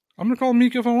Micah. I'm going to call him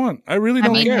Mika if I want. I really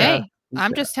don't care. Hey,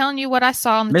 I'm just telling you what I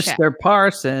saw in the chat. Mr.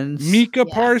 Parsons. Mika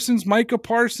Parsons, Micah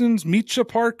Parsons, Micha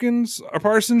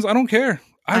Parsons. I don't care.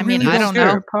 I mean, I don't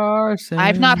know. Parsons.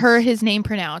 I've not heard his name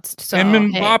pronounced. So,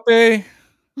 and Mbappe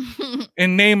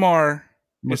and Neymar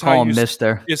is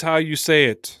how you say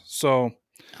it. So,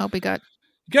 hope we got.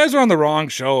 You guys are on the wrong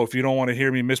show if you don't want to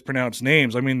hear me mispronounce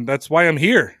names. I mean, that's why I'm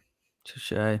here.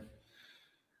 Touché.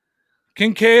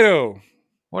 Kincaid.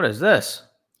 What is this?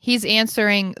 He's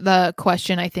answering the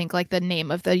question, I think, like the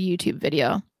name of the YouTube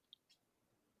video.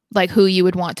 Like who you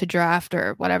would want to draft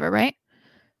or whatever, right?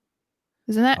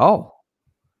 Isn't that? Oh.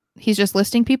 He's just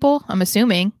listing people, I'm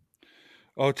assuming.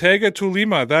 Otega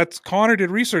Tulima. That's Connor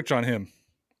did research on him.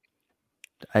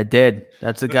 I did.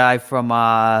 That's a guy from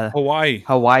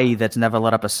Hawaii that's never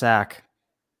let up a sack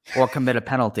or commit a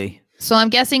penalty. So I'm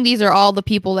guessing these are all the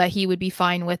people that he would be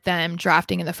fine with them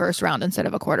drafting in the first round instead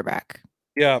of a quarterback.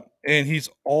 Yeah, and he's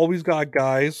always got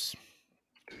guys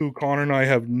who Connor and I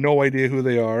have no idea who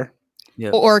they are.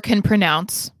 Yep. Or can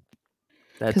pronounce.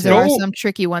 Because there are some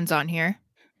tricky ones on here.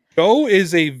 Joe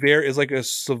is like a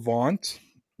savant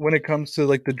when it comes to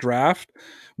like the draft.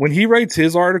 When he writes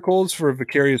his articles for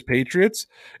Vicarious Patriots,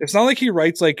 it's not like he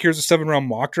writes like, here's a 7-round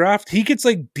mock draft. He gets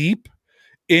like deep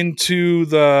into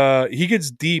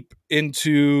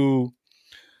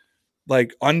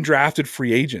like undrafted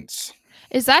free agents.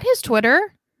 Is that his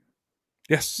Twitter?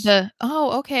 Yes.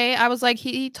 Okay. I was like,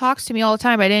 he talks to me all the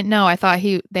time. I didn't know. I thought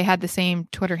they had the same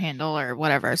Twitter handle or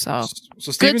whatever. So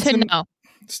good to know.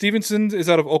 Stevenson is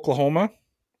out of Oklahoma.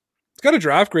 He's got a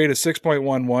draft grade of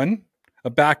 6.11. A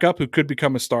backup who could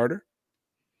become a starter.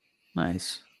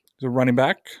 Nice. He's a running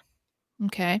back.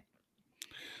 Okay.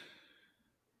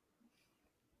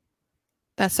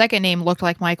 That second name looked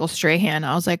like Michael Strahan.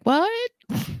 I was like, what?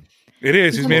 It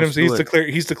is.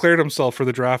 He's declared himself for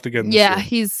the draft again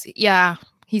this year.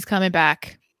 He's coming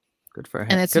back. Good for him.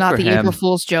 And it's not the April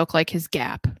Fool's joke like his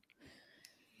gap.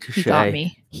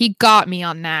 Touché. He got me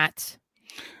on that.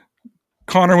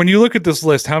 Connor, when you look at this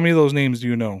list, how many of those names do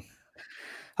you know?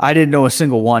 I didn't know a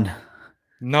single one.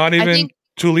 Not even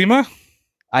Tulima?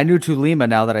 I knew Tulima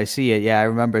now that I see it. Yeah, I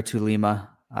remember Tulima.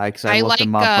 Because I looked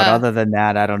him up, but other than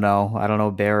that, I don't know. I don't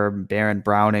know Baron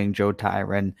Browning, Joe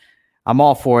Tyron. I'm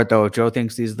all for it, though. If Joe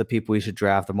thinks these are the people we should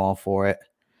draft, I'm all for it.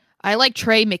 I like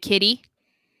Trey McKitty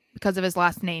because of his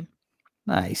last name.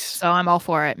 Nice. So I'm all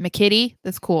for it. McKitty,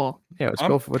 that's cool. Yeah, let's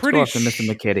go after Mr.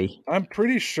 McKitty. I'm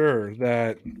pretty sure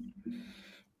that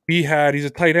he's a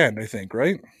tight end, I think,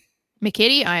 right?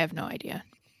 McKitty? I have no idea.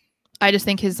 I just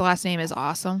think his last name is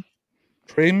awesome.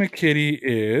 Trey McKitty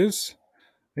I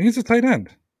think he's a tight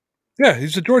end. Yeah,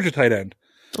 he's a Georgia tight end.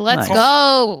 Let's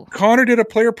go. Connor did a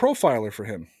player profiler for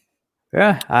him.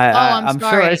 Yeah, I'm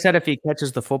sure I said if he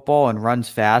catches the football and runs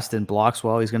fast and blocks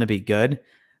well, he's going to be good.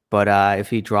 But if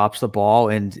he drops the ball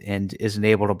and isn't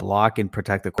able to block and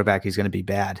protect the quarterback, he's going to be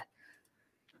bad.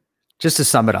 Just to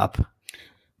sum it up.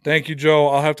 Thank you, Joe.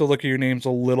 I'll have to look at your names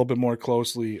a little bit more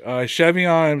closely.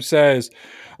 Chevion says,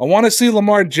 I want to see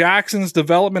Lamar Jackson's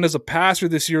development as a passer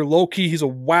this year. Low-key, he's a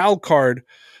wild card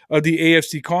of the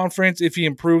AFC conference. If he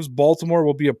improves, Baltimore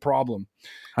will be a problem.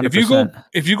 100%.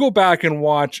 If you go back and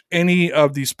watch any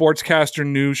of the Sportscaster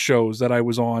news shows that I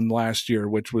was on last year,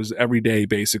 which was every day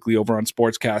basically over on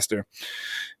Sportscaster,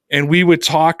 and we would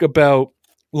talk about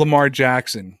Lamar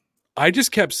Jackson, I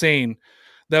just kept saying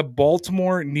that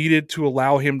Baltimore needed to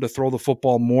allow him to throw the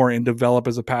football more and develop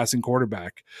as a passing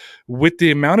quarterback. With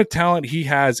the amount of talent he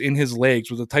has in his legs,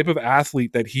 with the type of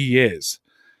athlete that he is,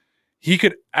 he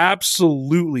could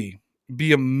absolutely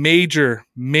be a major,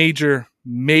 not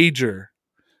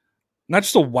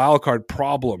just a wild card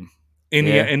problem in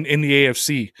the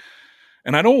AFC.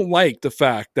 And I don't like the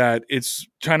fact that it's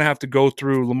trying to have to go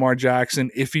through Lamar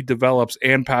Jackson if he develops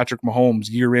and Patrick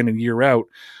Mahomes year in and year out,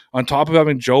 on top of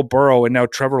having Joe Burrow and now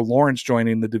Trevor Lawrence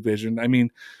joining the division. I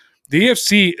mean, the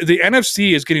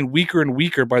NFC is getting weaker and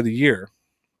weaker by the year.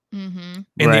 Mm-hmm.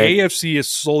 And the AFC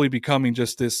is slowly becoming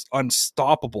just this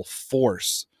unstoppable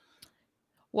force.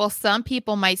 Well, some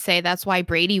people might say that's why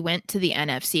Brady went to the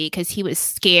NFC, because he was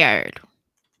scared.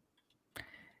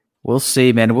 We'll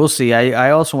see, man. We'll see.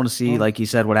 I also want to see, like you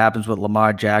said, what happens with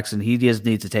Lamar Jackson. He just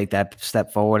needs to take that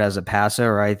step forward as a passer,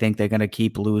 or I think they're going to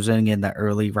keep losing in the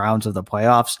early rounds of the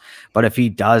playoffs. But if he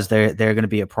does, they're going to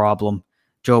be a problem.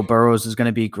 Joe Burrows is going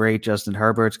to be great. Justin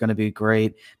Herbert's going to be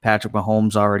great. Patrick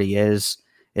Mahomes already is.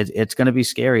 It's going to be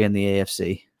scary in the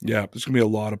AFC. Yeah, there's going to be a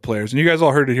lot of players. And you guys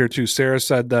all heard it here too. Sarah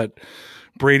said that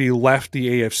Brady left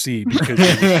the AFC because he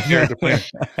was scared to play.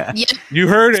 Yep. You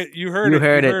heard it. You heard it.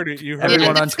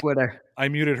 Everyone on Twitter. I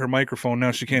muted her microphone.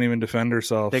 Now she can't even defend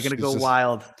herself. They're going to go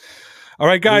wild. All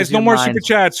right, guys, no more super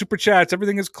chats. Super chats.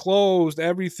 Everything is closed.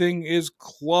 Everything is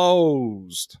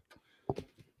closed.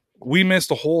 We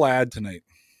missed a whole ad tonight.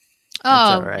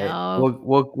 That's all right.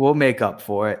 No. We'll make up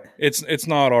for it. It's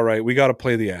not all right. We got to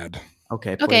play the ad.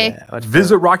 Okay.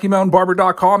 Visit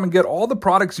RockyMountainBarber.com and get all the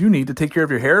products you need to take care of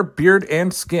your hair, beard,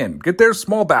 and skin. Get their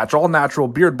small batch, all natural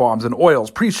beard balms and oils,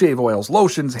 pre-shave oils,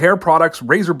 lotions, hair products,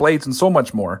 razor blades, and so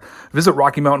much more. Visit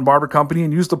Rocky Mountain Barber Company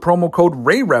and use the promo code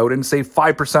RAYROUTE and save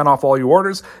 5% off all your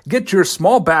orders. Get your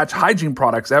small batch hygiene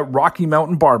products at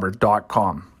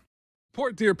RockyMountainBarber.com.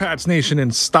 Support Dear Pats Nation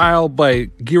in style by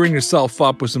gearing yourself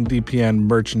up with some DPN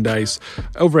merchandise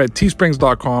over at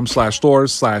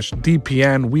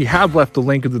teesprings.com/stores/DPN. We have left the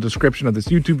link in the description of this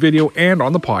YouTube video and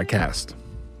on the podcast.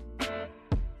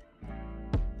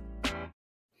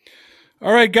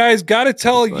 All right, guys, got to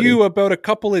tell you about a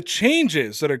couple of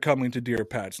changes that are coming to Dear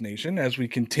Pats Nation as we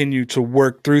continue to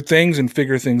work through things and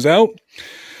figure things out.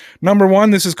 Number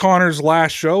one, this is Connor's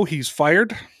last show. He's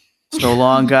fired. So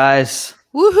long, guys.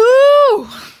 Woohoo!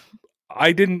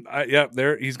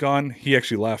 There he's gone. He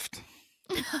actually left.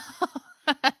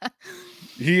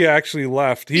 He actually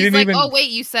left. He's like, oh wait,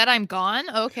 you said I'm gone?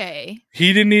 Okay.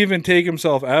 He didn't even take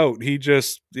himself out.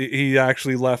 He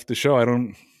actually left the show. I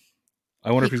wonder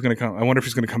if he's gonna come. I wonder if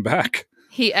he's gonna come back.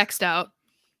 He X'd out.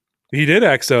 He did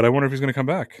X out. I wonder if he's gonna come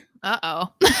back.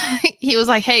 Uh-oh. He was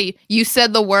like, hey, you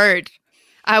said the word.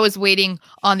 I was waiting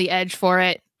on the edge for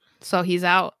it, so he's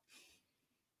out.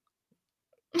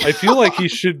 I feel like he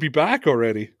should be back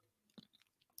already.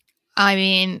 I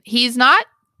mean, he's not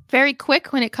very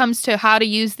quick when it comes to how to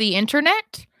use the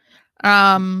internet.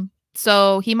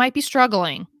 So he might be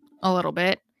struggling a little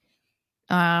bit.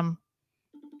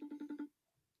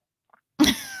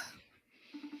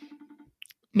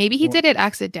 Maybe he did it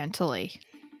accidentally.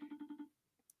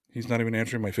 He's not even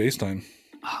answering my FaceTime.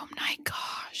 Oh my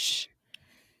gosh.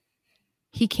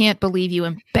 He can't believe you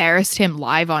embarrassed him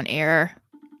live on air.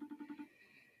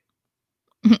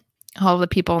 All the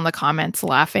people in the comments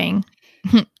laughing.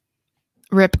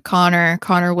 Rip Connor.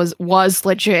 Connor was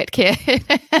legit, kid.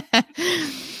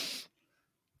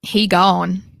 He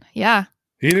gone. Yeah.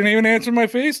 He didn't even answer my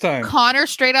FaceTime. Connor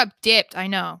straight up dipped. I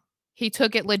know. He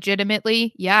took it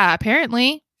legitimately. Yeah,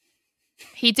 apparently.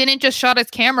 He didn't just shut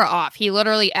his camera off. He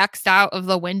literally X'd out of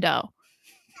the window.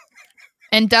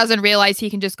 And doesn't realize he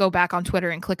can just go back on Twitter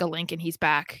and click a link and he's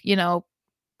back. You know,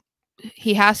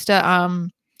 he has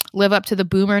to live up to the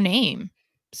boomer name.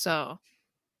 So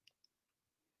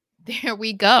there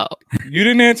we go. You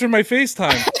didn't answer my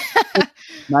FaceTime.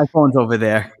 My phone's over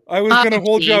there. I was gonna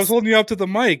hold you. I was holding you up to the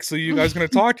mic, so I was gonna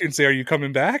talk to you and say, "Are you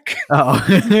coming back?" Oh,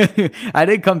 I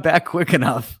didn't come back quick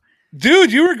enough,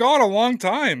 dude. You were gone a long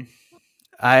time.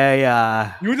 You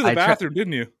went to the bathroom,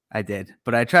 didn't you? I did,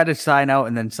 but I tried to sign out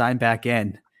and then sign back in,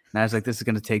 and I was like, "This is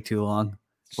gonna take too long."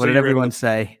 So what did everyone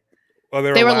say? Well,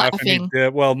 they were laughing.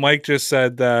 Well, Mike just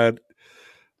said that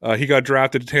he got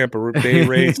drafted to Tampa Bay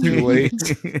Rays too late.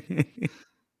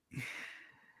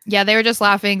 Yeah, they were just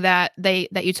laughing that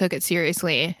you took it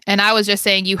seriously, and I was just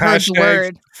saying you heard the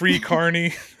word free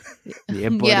Carney.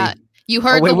 Yeah, you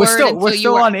heard the word. We're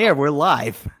still on air. We're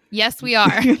live. Yes, we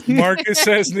are. Marcus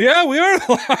says, "Yeah, we are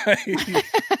live."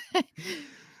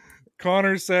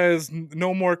 Connor says,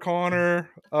 "No more Connor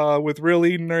with Real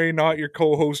Eden Ray, not your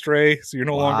co-host Ray. So you're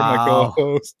no longer my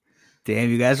co-host." Damn,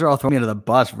 you guys are all throwing me under the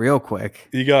bus real quick.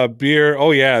 You got beer. Oh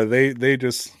yeah, they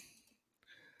just.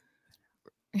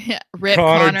 Yeah, rip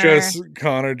Connor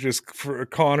for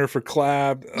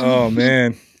collab. Oh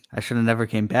man, I should have never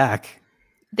came back.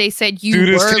 They said you Dude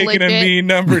were is taking legit. a me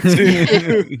number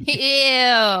 2.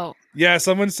 Ew. Yeah,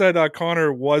 someone said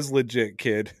Connor was legit,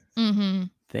 kid. Mm-hmm.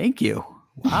 Thank you.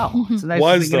 Wow, it's a nice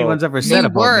Was, thing anyone's ever said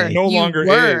about me. No longer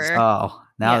is. Oh,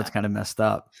 now it's kind of messed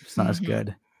up. It's not as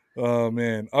good. Oh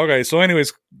man. Okay, so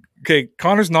anyways,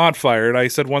 Connor's not fired. I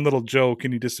said one little joke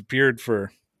and he disappeared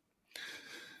for.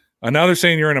 Now they're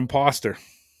saying you're an imposter.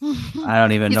 I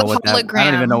don't even know what that. I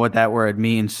don't even know what that word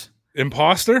means.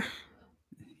 Imposter?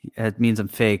 It means I'm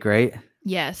fake, right?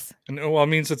 Yes. And well, it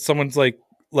means that someone's like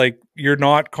you're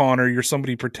not Connor. You're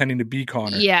somebody pretending to be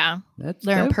Connor. Yeah,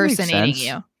 they're impersonating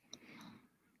you.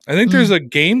 I think there's a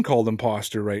game called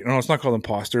Imposter, right? No, it's not called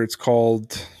Imposter. It's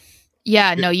called.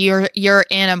 Yeah, no, you're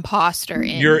an imposter.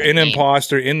 You're an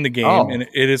imposter in the game, and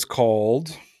it is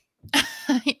called.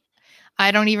 I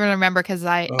don't even remember because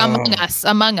Among Us.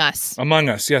 Among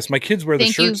Us, yes. My kids wear the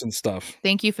shirts and stuff.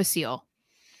 Thank you, Facile.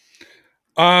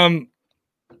 Yeah,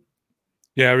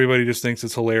 everybody just thinks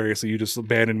it's hilarious that you just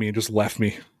abandoned me and just left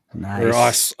me. Nice. Or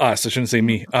us. I shouldn't say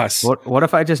me. Us. What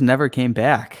if I just never came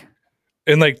back?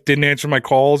 And didn't answer my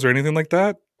calls or anything like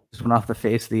that? Just went off the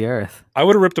face of the earth. I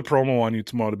would have ripped a promo on you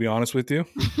tomorrow, to be honest with you.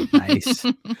 Nice.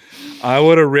 I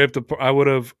would have ripped. I would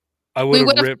have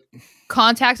ripped.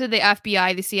 Contacted the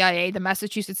FBI, the CIA, the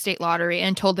Massachusetts State Lottery,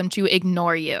 and told them to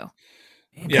ignore you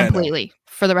completely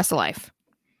for the rest of life.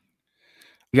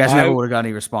 You guys never would have got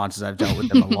any responses. I've dealt with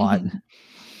them a lot.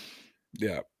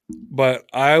 Yeah, but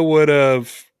I would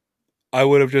have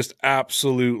just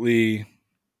absolutely,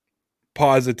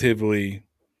 positively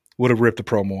would have ripped a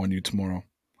promo on you tomorrow.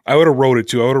 I would have wrote it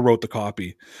too. I would have wrote the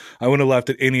copy. I wouldn't have left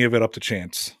any of it up to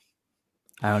chance.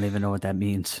 I don't even know what that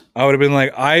means. I would have been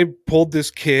like, I pulled this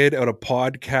kid out of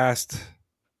podcast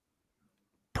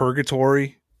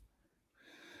purgatory.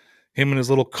 Him and his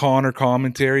little Connor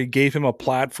commentary, gave him a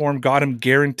platform, got him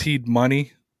guaranteed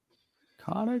money.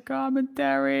 Connor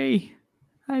commentary.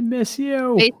 I miss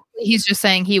you. Basically, he's just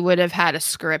saying he would have had a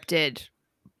scripted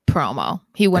promo.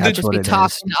 He wouldn't just be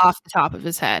talking off the top of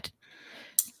his head.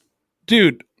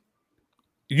 Dude,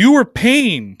 you were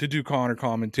paying to do Connor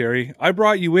commentary. I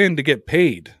brought you in to get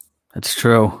paid. That's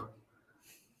true.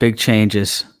 Big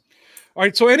changes. All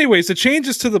right. So, anyways, the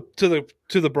changes to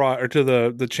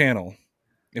the channel.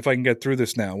 If I can get through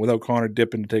this now without Connor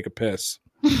dipping to take a piss,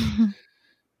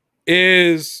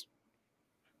 is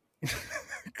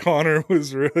Connor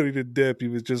was ready to dip. He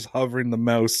was just hovering the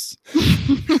mouse.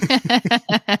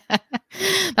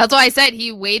 That's why I said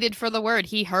he waited for the word.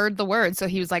 He heard the word, so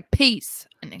he was like, "Peace,"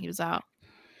 and then he was out.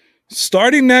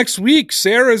 Starting next week,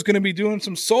 Sarah is going to be doing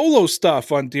some solo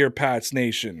stuff on Dear Pats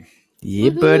Nation.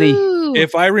 Yeah, buddy. Woohoo.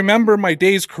 If I remember my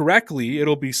days correctly,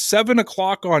 it'll be 7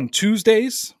 o'clock on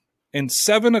Tuesdays and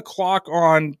 7 o'clock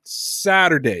on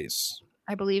Saturdays.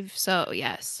 I believe so,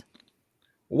 yes.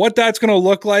 What that's going to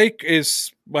look like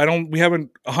is we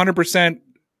haven't 100%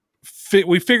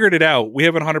 we figured it out. We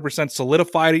haven't 100%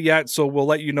 solidified it yet, so we'll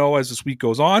let you know as this week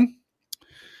goes on.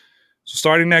 So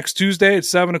starting next Tuesday at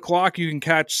 7 o'clock, you can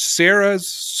catch Sarah's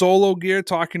solo gear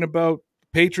talking about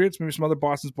Patriots, maybe some other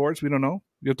Boston sports. We don't know.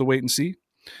 You have to wait and see.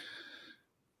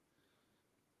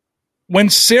 When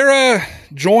Sarah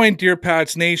joined Dear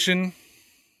Pats Nation,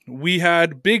 we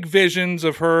had big visions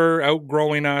of her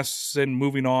outgrowing us and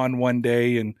moving on one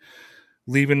day and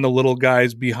leaving the little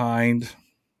guys behind.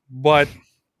 But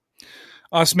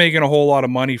us making a whole lot of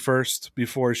money first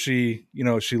before she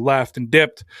left and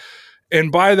dipped. And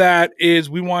by that is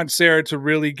we want Sarah to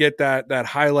really get that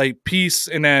highlight piece.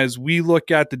 And as we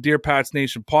look at the Dear Pats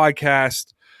Nation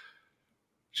podcast,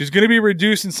 she's going to be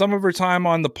reducing some of her time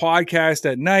on the podcast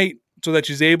at night so that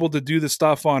she's able to do the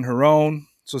stuff on her own.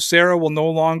 So Sarah will no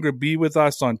longer be with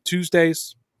us on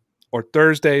Tuesdays or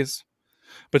Thursdays,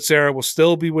 but Sarah will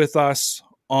still be with us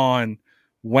on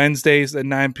Wednesdays at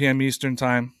 9 p.m. Eastern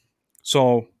time.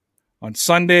 So on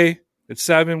Sunday at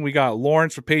 7, we got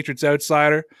Lawrence for Patriots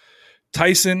Outsider,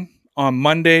 Tyson on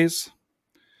Mondays,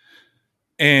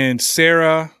 and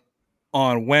Sarah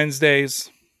on Wednesdays.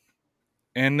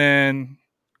 And then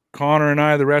Connor and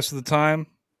I the rest of the time,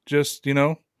 just,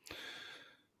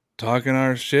 talking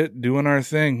our shit, doing our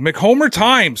thing. McHomer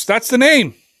Times, that's the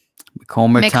name.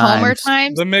 McHomer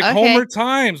Times. The McHomer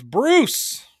Times.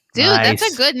 Bruce. Dude, Nice.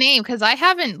 That's a good name because I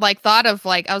haven't thought of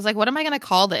I was like, what am I going to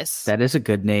call this? That is a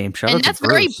good name. Shout out And to that's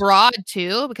very Bruce. broad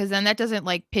too, because then that doesn't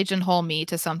pigeonhole me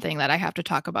to something that I have to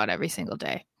talk about every single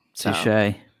day. So.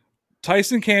 Touche.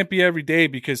 Tyson can't be every day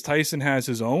because Tyson has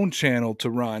his own channel to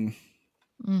run.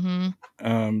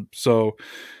 Mm-hmm. So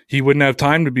he wouldn't have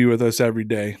time to be with us every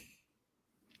day.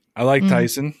 I like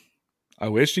Tyson. I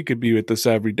wish he could be with us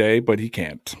every day, but he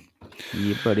can't.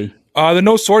 Yeah, buddy. The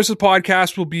No Sources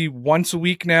podcast will be once a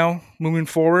week now moving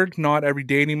forward, not every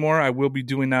day anymore. I will be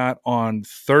doing that on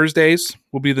Thursdays,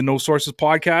 will be the No Sources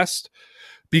podcast,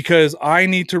 because I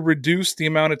need to reduce the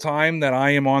amount of time that I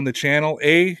am on the channel.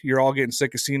 A, you're all getting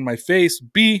sick of seeing my face.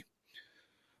 B,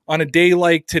 on a day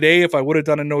like today, if I would have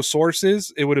done a No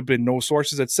Sources, it would have been No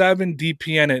Sources at 7,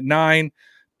 DPN at 9,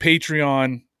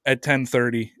 Patreon at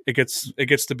 10:30. It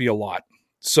gets to be a lot.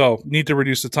 So need to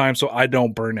reduce the time so I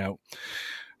don't burn out.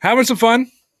 Having some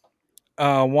fun.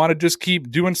 Want to just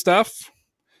keep doing stuff.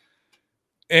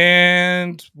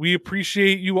 And we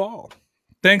appreciate you all.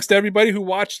 Thanks to everybody who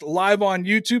watched live on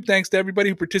YouTube. Thanks to everybody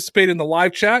who participated in the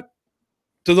live chat.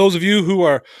 To those of you who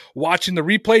are watching the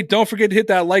replay, don't forget to hit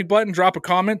that like button, drop a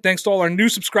comment. Thanks to all our new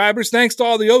subscribers. Thanks to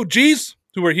all the OGs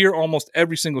who are here almost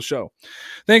every single show.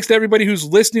 Thanks to everybody who's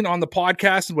listening on the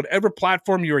podcast and whatever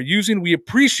platform you are using. We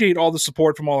appreciate all the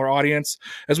support from all our audience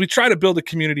as we try to build a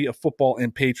community of football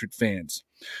and Patriot fans.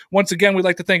 Once again, we'd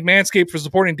like to thank Manscaped for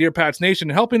supporting Dear Pats Nation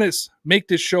and helping us make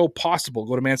this show possible.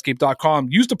 Go to manscaped.com,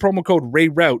 use the promo code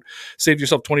RAYROUTE, save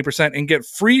yourself 20%, and get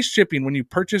free shipping when you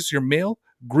purchase your male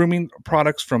grooming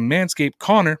products from Manscaped.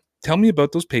 Connor, tell me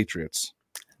about those Patriots.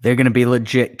 They're going to be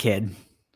legit, kid.